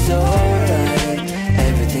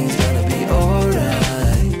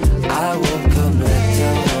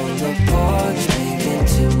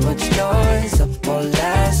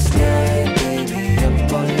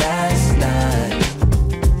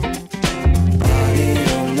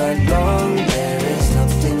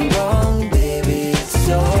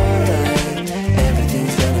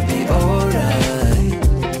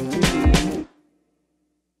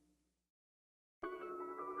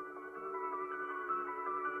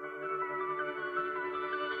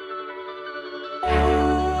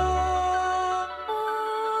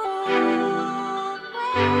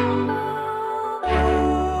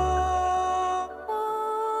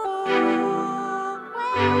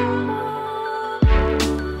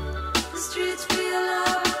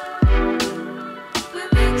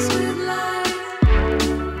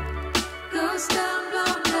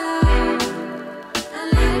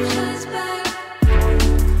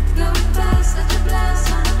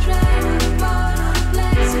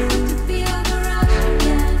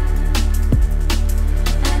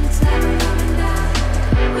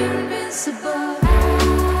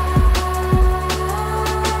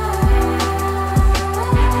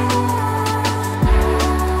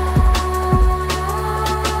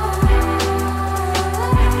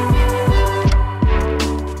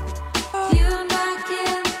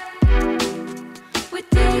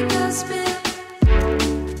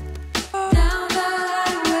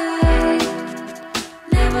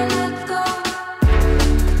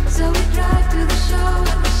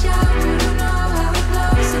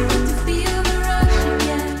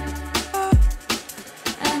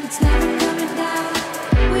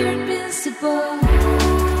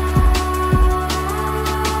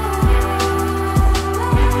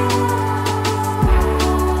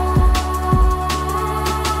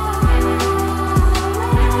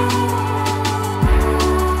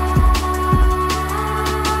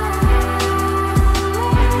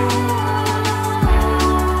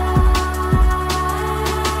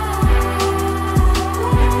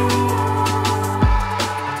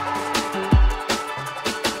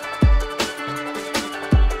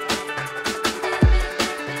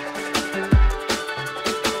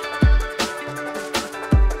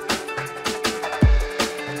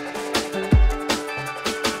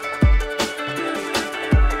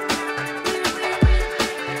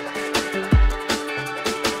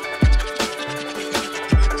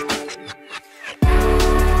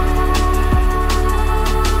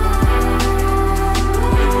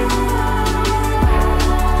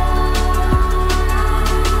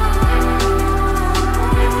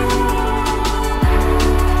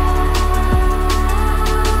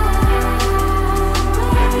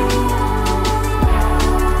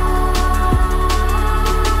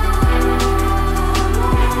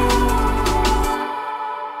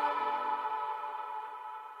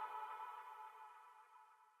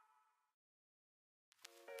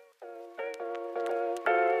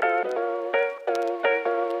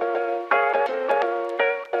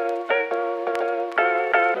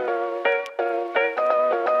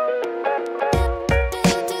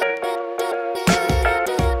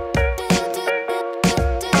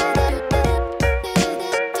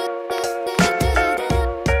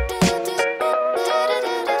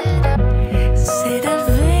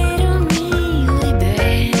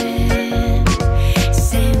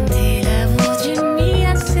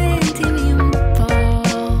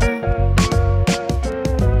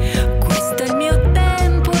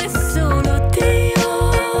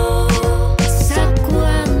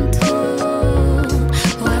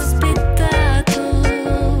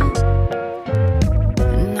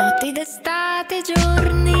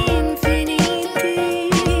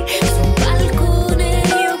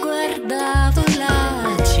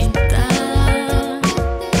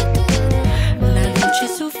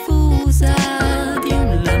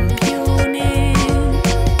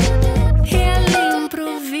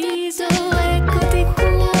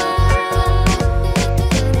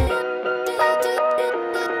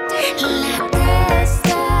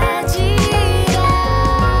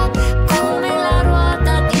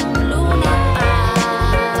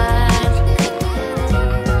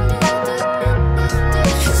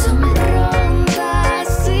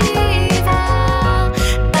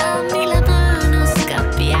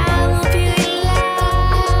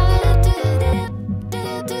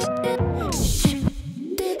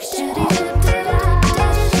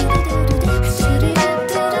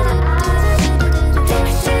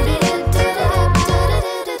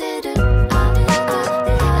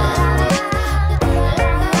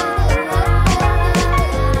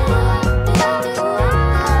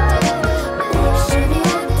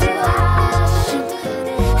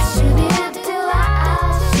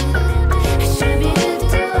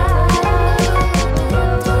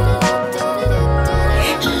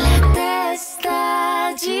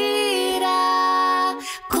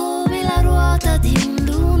 ruota di un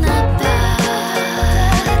Luna Park.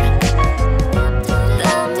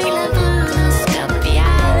 Dammi la mano,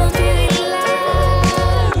 scappiamo di là.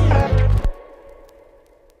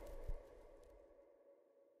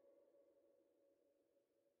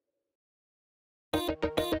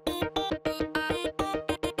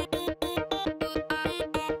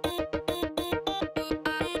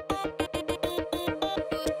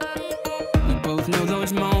 We both know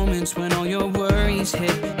those moments when all your worries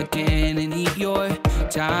hit again and eat your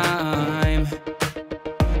time.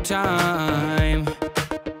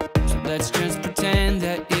 So let's just pretend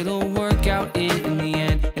that it'll work out in the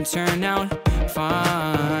end and turn out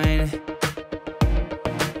fine.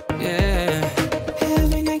 Yeah.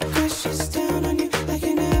 Every night crashes down on you like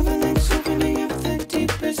an avalanche, opening up the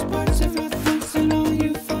deepest parts of our thoughts, and all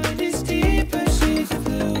you find is deeper shades of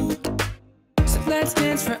blue. So let's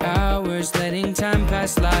dance for hours, letting time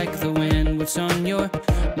pass like the wind. What's on your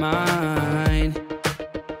mind?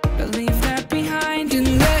 But leave that behind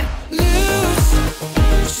and let loose.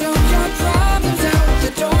 Show your problems out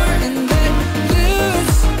the door and let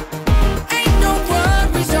loose. Ain't no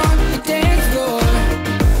worries on the dance floor.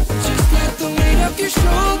 Just let the weight of your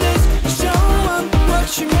shoulders show 'em what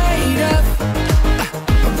you're made of.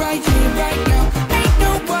 Right here, right now. Ain't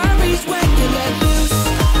no worries when you let loose.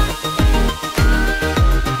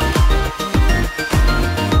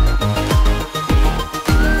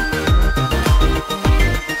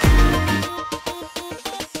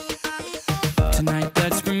 Tonight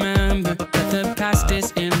let's remember that the past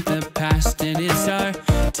is in the past and it's our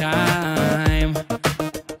time.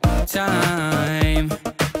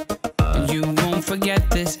 And you won't forget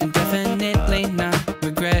this and definitely not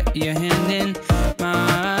regret your hand in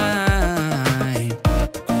mine.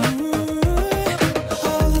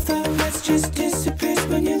 All of that mess just disappears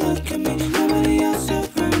when you look at me. Nobody else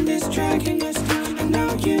around is dragging us down, and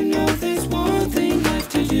now you know there's one thing left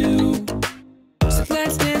to do. So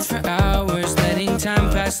let's dance for hours, letting time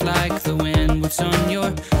pass like the wind. What's on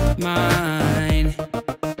your mind?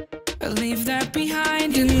 Leave that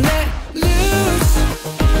behind and let loose.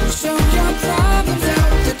 Show your problems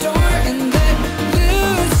out the door and let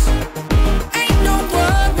loose. Ain't no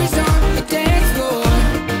worries on the dance floor.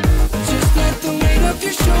 Just let the weight of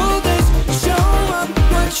your shoulders show 'em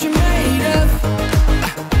what you're made of.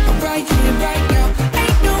 Right here, right now.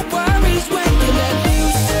 Ain't no worries when you let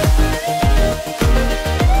loose.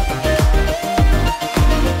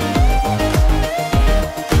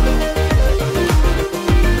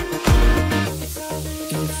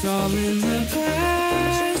 It's all in the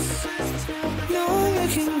past, no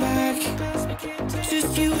looking back.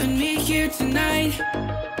 Just you and me here tonight.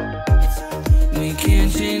 We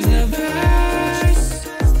can't change the past,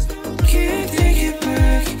 can't take it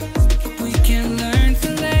back. We can learn to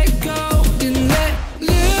let go and let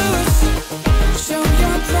loose. Show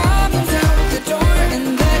your problems out the door and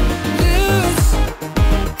let loose.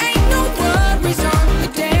 Ain't no worries on the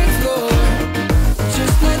dance floor.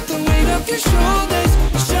 Just let the weight of your shoulders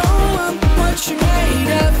show 'em what you're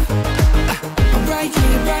made of. Right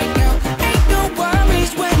here, right now. Ain't no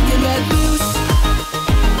worries when you let loose.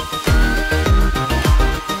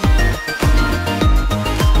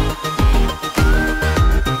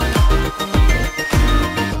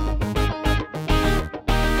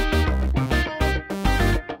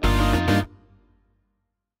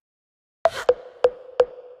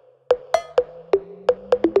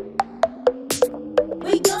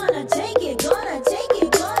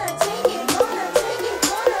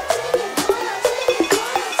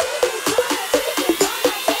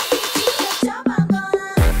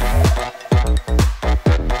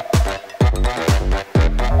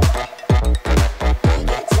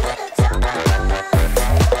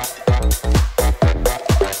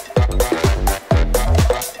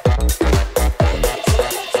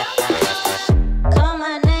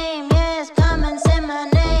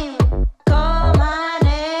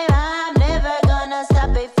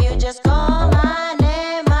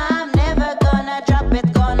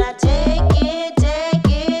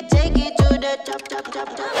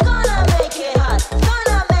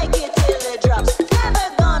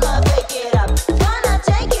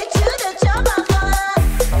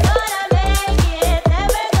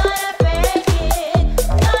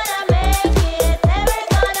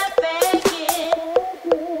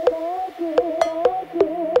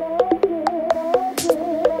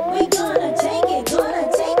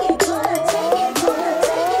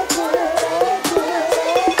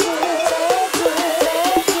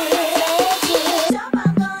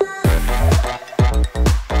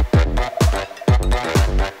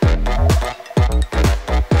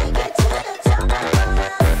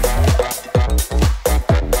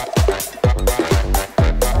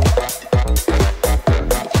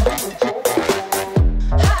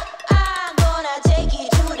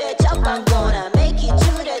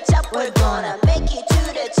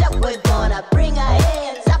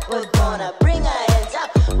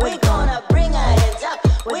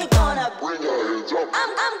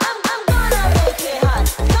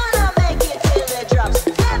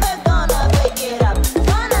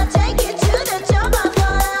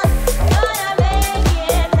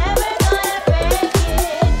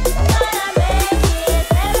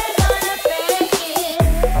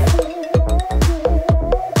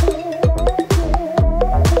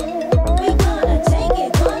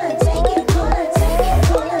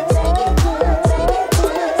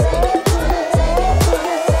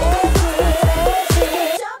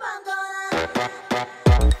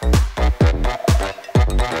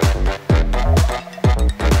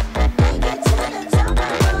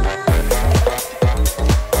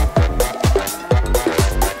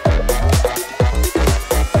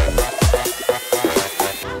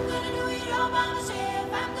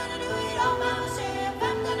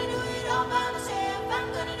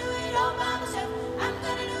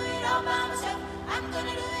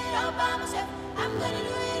 by myself. I'm gonna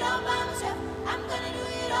do it all by myself. I'm gonna do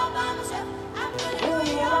it all by myself. I'm gonna do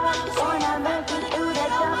it all by myself. Gonna make it do the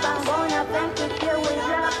job. I'm gonna make it till we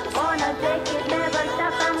drop. Gonna take it, never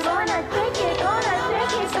stop. I'm gonna take it, gonna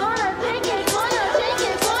take it, gonna take it, gonna take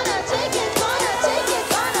it, gonna take it, gonna take it,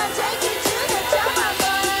 gonna take it to the top. I'm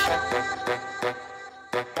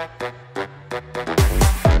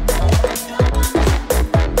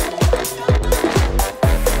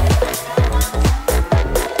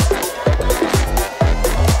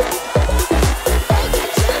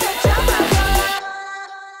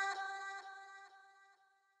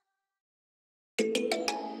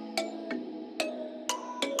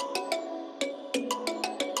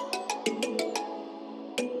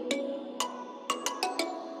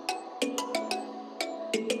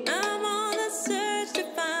I'm on the search to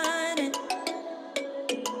find it.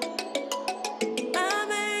 I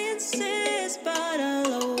may insist, but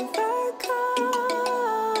I'll overcome.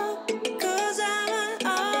 'Cause I'm an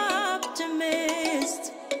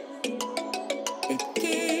optimist. It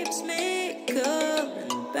keeps me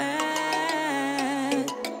coming back.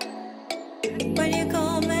 When you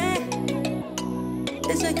call me,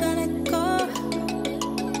 is it gonna go?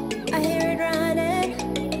 I hear it running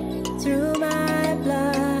through my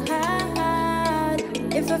blood.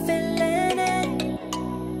 If I'm feeling it,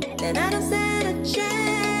 then I don't stand a chance.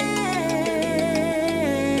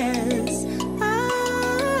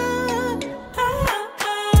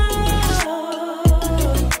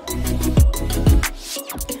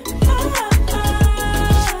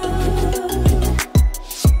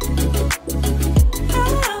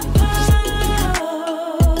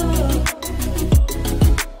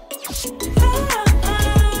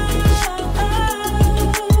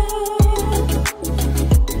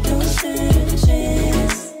 Don't stand a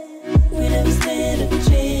chance. We never stand a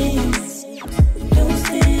chance. Don't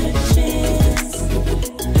stand a chance.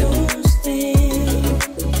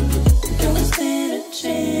 Don't stand a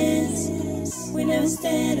chance. We never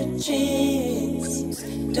stand a chance.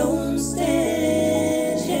 Don't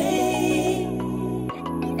stand.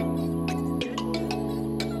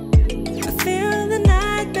 I feel the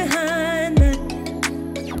night behind me.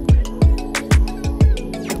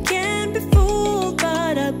 I can't be fooled,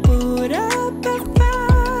 but I put up a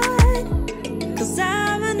fight. 'Cause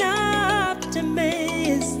I'm an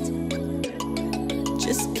optimist.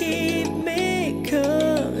 Just keep me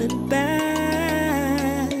coming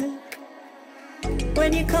back.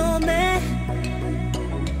 When you call me,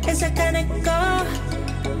 is it gonna go?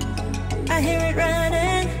 I hear it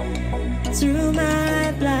running through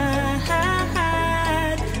my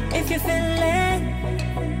blood. If you feel it,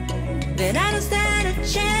 then I don't stand a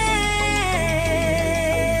chance.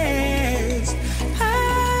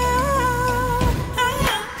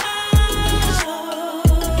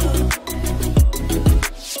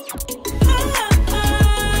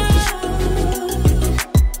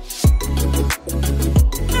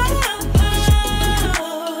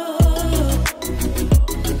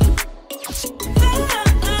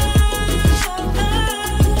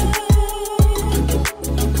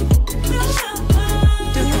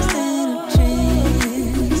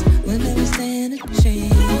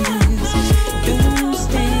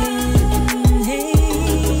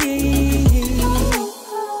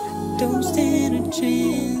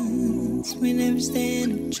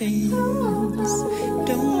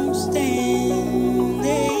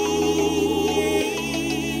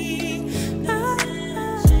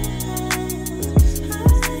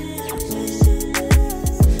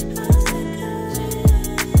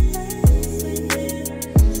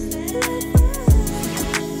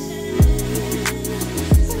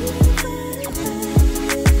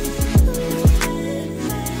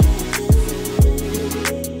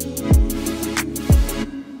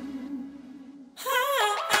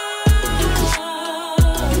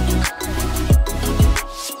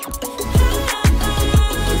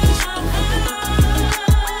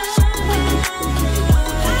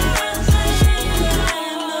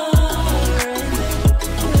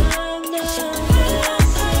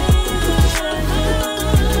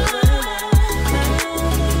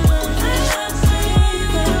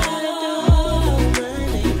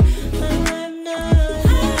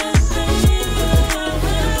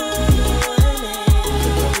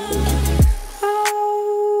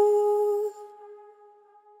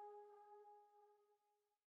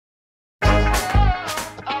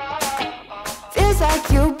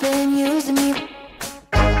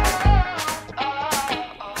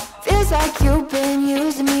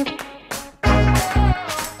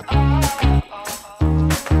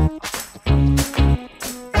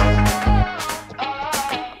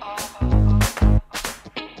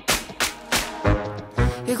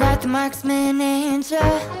 the marksman angel.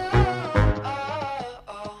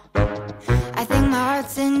 I think my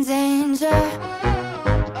heart's in danger.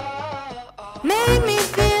 Made me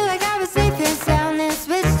feel like I was safe and sound, then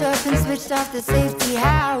switched up and switched off the safety.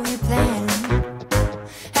 How you plan?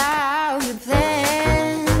 How you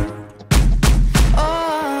plan? Oh,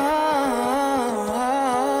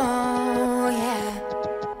 yeah.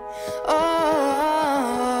 Oh,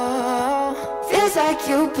 feels like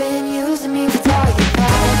you've been using me for target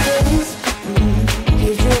practice.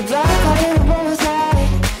 You drew a block, caught it a bullseye.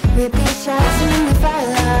 Repeat shots and in the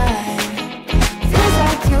firelight. Feels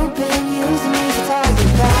like you've been using me for target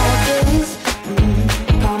practice.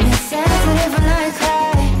 Call me sensitive when I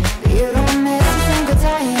cry, but you don't miss a single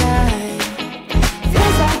time.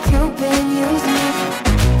 Feels like you've been using me.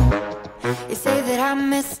 You say that I'm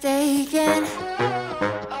mistaken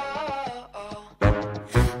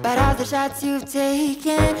about all the shots you've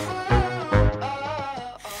taken.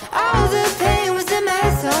 All the pain was in my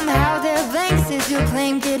head somehow. They're blanks as you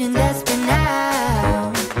claim, getting desperate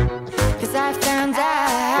now, 'cause I found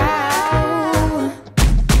out.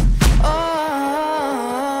 Oh,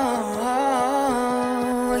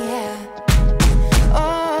 yeah.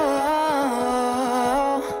 Oh,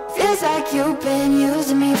 feels like you've been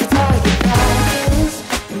using me for target practice.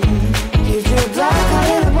 You drew a block, caught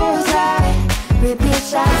it a bullseye. Repeat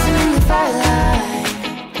shots and in the firelight.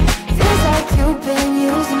 Feels like you've been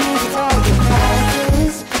using me for target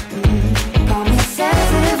practice. Call me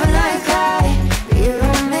sensitive when I cry, but you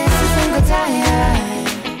don't miss a single time.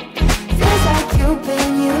 Feels like you've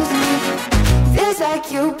been using me. Feels like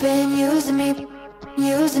you've been using me.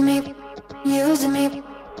 Using me. Using me.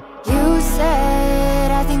 You said,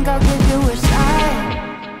 I think I'll give you a shot.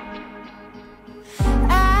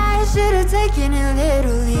 I should have taken it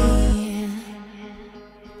literally.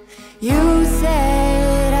 You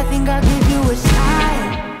said, I think I'll give you a shot,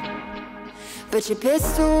 but your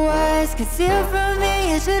pistol was concealed from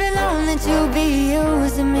me. I should've known that you'd be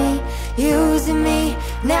using me, using me.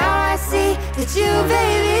 Now I see that you,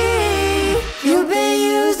 baby, you've been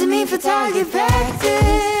using me for target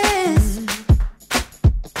practice.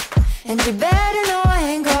 And you better know I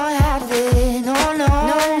ain't gonna have it. No, no,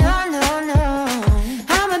 no, no, no, no.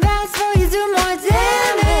 I'm about to you do more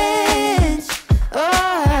damage. Oh,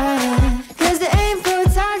 'cause it ain't for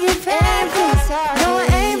target practice. No, it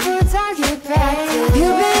ain't for target practice.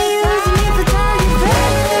 You've been using me for target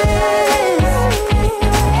practice.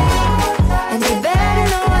 And you better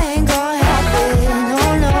know I ain't gonna have it. No,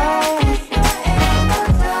 no.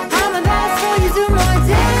 I'm about to you do more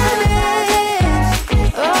damage.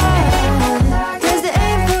 Oh, 'cause it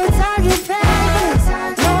ain't for target practice.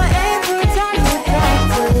 No, it ain't for target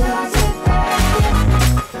practice.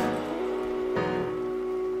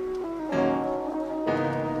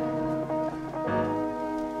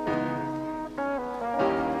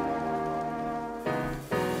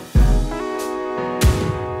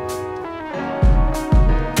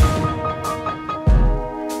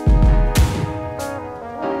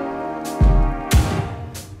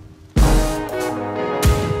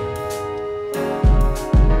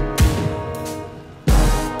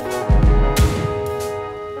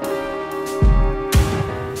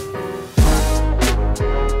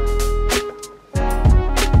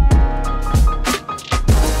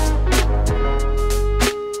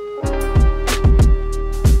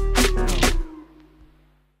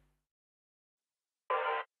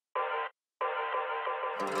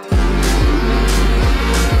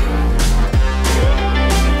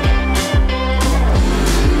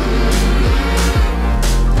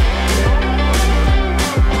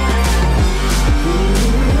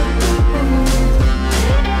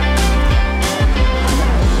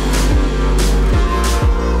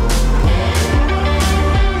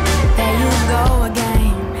 There you go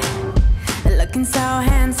again, looking so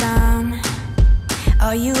handsome.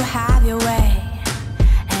 Oh, you have your way,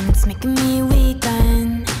 and it's making me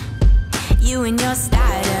weaken. You and your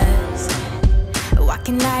stardust,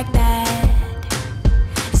 walking like that.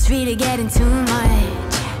 It's really getting too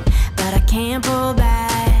much, but I can't pull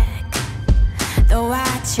back. Though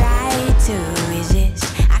I try to resist,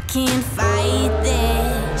 I can't fight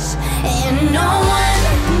this. And no one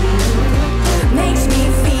makes me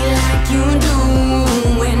feel like you do.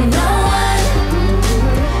 And no one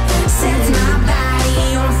sets my body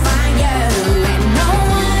on fire. And no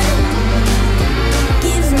one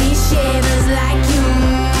gives me shivers like you.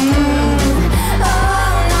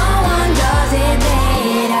 Oh, no one does it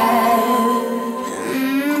better.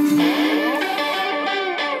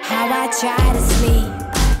 How I try to sleep,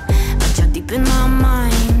 but you're deep in my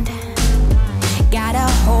mind. Got a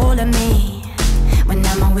hold of me. When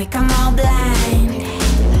I'm awake, I'm all blind.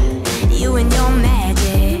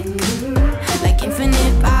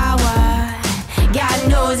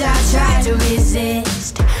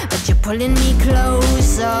 pulling me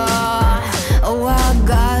closer. Oh, I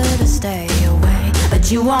gotta stay away,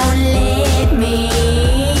 but you won't let me.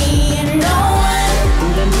 No one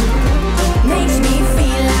makes me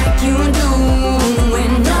feel like you do,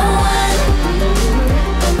 and no one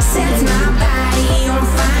sets my body on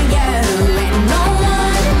fire, and no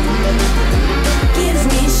one gives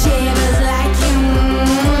me shivers like you.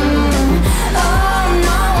 Oh,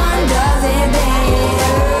 no one does it better.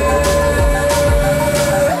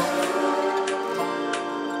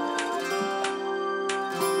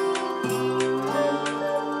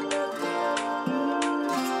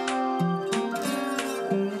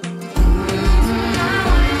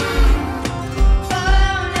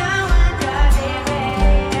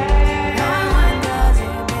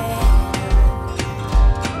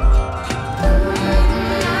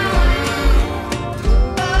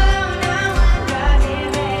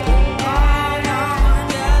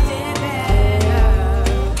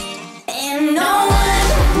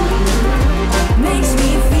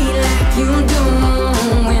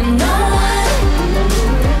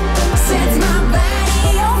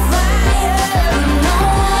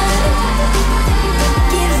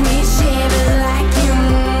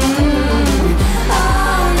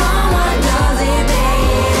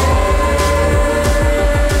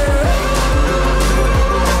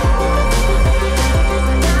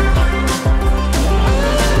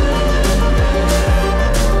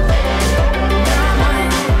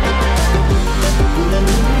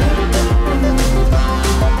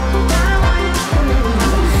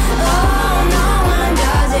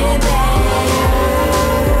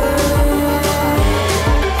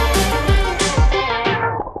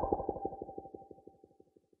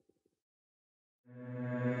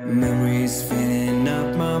 Memories filling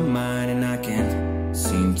up my mind and I can't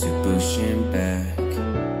seem to push him back.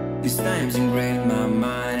 These times ingrained my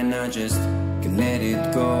mind and I just can't let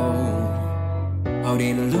it go. How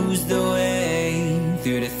did I lose the way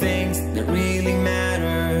through the things that really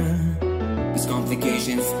matter? These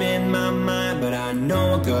complications spin my mind, but I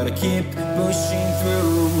know I gotta keep pushing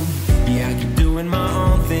through. Yeah, I keep doing my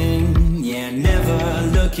own thing, yeah, never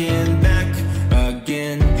looking back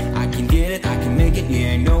again. I can get it, I can make it,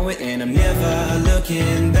 yeah, I know it, and I'm never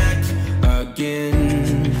looking back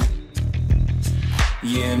again.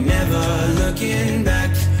 Yeah, I'm never looking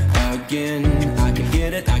back again. I can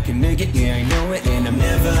get it, I can make it, yeah, I know it, and I'm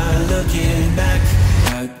never looking back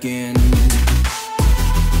again.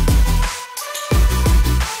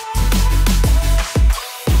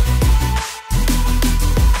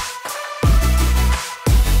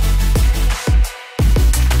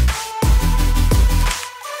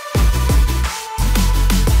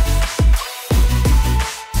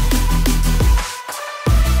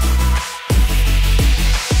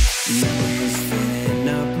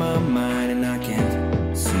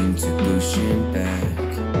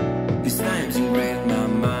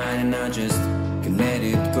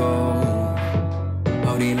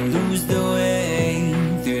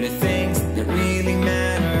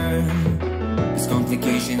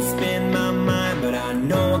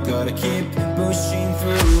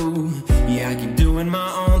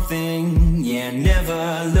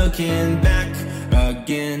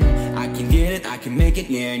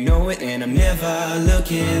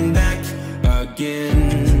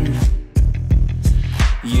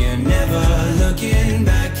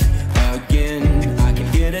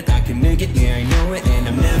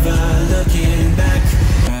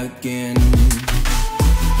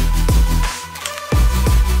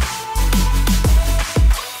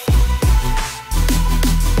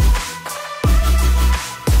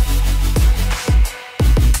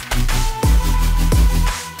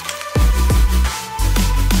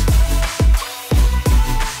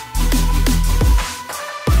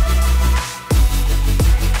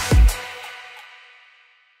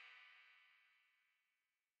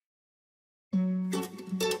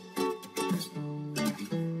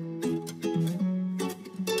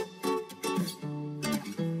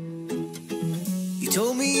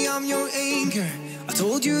 Told me I'm your anchor, I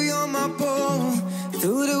told you you're my pole.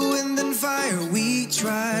 Through the wind and fire we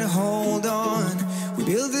try to hold on. We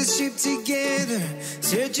build this ship together,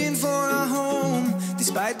 searching for a home.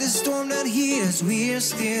 Despite the storm that hit us, we're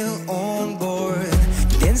still on board.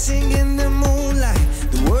 Dancing in the moonlight,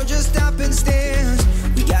 the world just stopped and stares.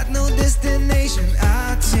 We got no destination,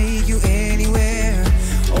 I'll take you anywhere.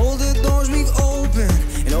 All the doors we've opened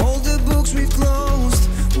and all the books we've closed,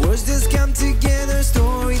 words just come together,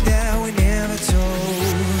 story that we never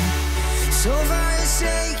told. So far you're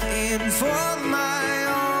saying for my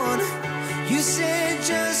own, you said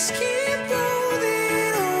just keep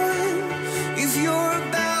holding on. If you're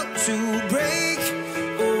about to break,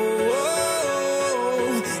 oh,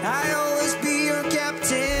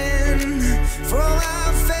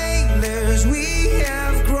 failures we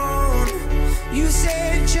have grown. You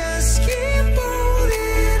said just keep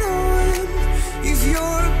holding on. If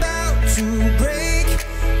you're about to break,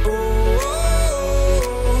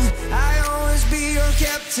 I'll always be your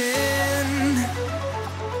captain.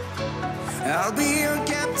 I'll be your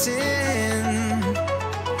captain.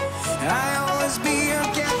 I'll always be your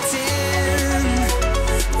captain.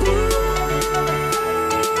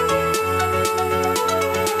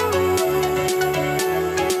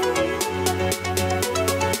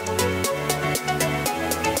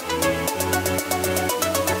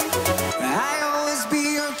 I'll always be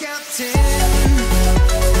your captain.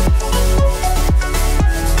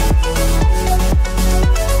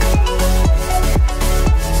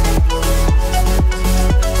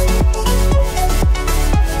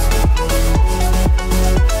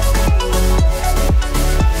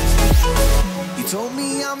 Told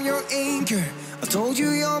me I'm your anchor, I told you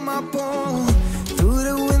you're my pole. Through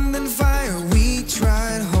the wind and fire we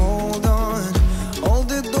tried, hold on. All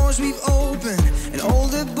the doors we've opened and all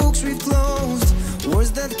the books we've closed,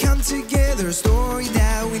 words that come together, a story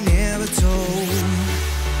that we never told.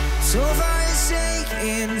 So for your sake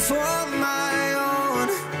and for my own,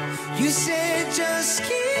 you said just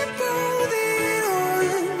keep holding on.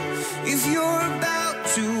 If you're about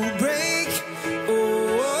to break,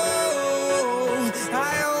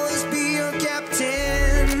 I'll always be your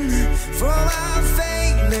captain. From our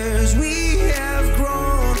failures we have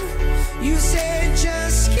grown. You said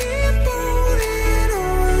just keep holding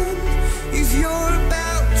on. If you're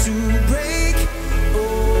about to break,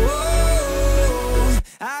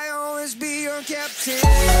 I'll always be your captain.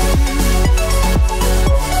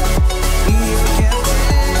 Be your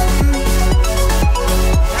captain.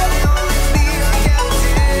 I'll always be your captain.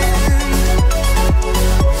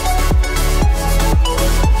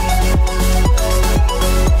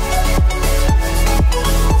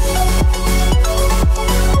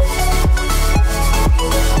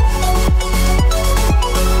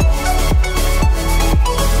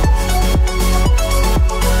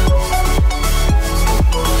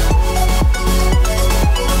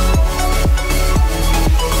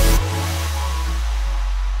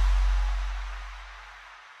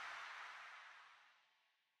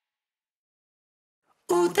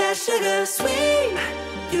 Ooh, that sugar sweet,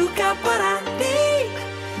 you got what I need.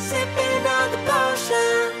 Sipping on the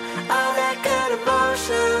potion, all that good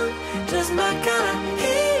emotion, just my kind of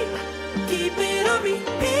heat. Keep it on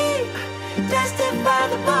repeat, tested by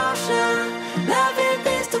the potion. Love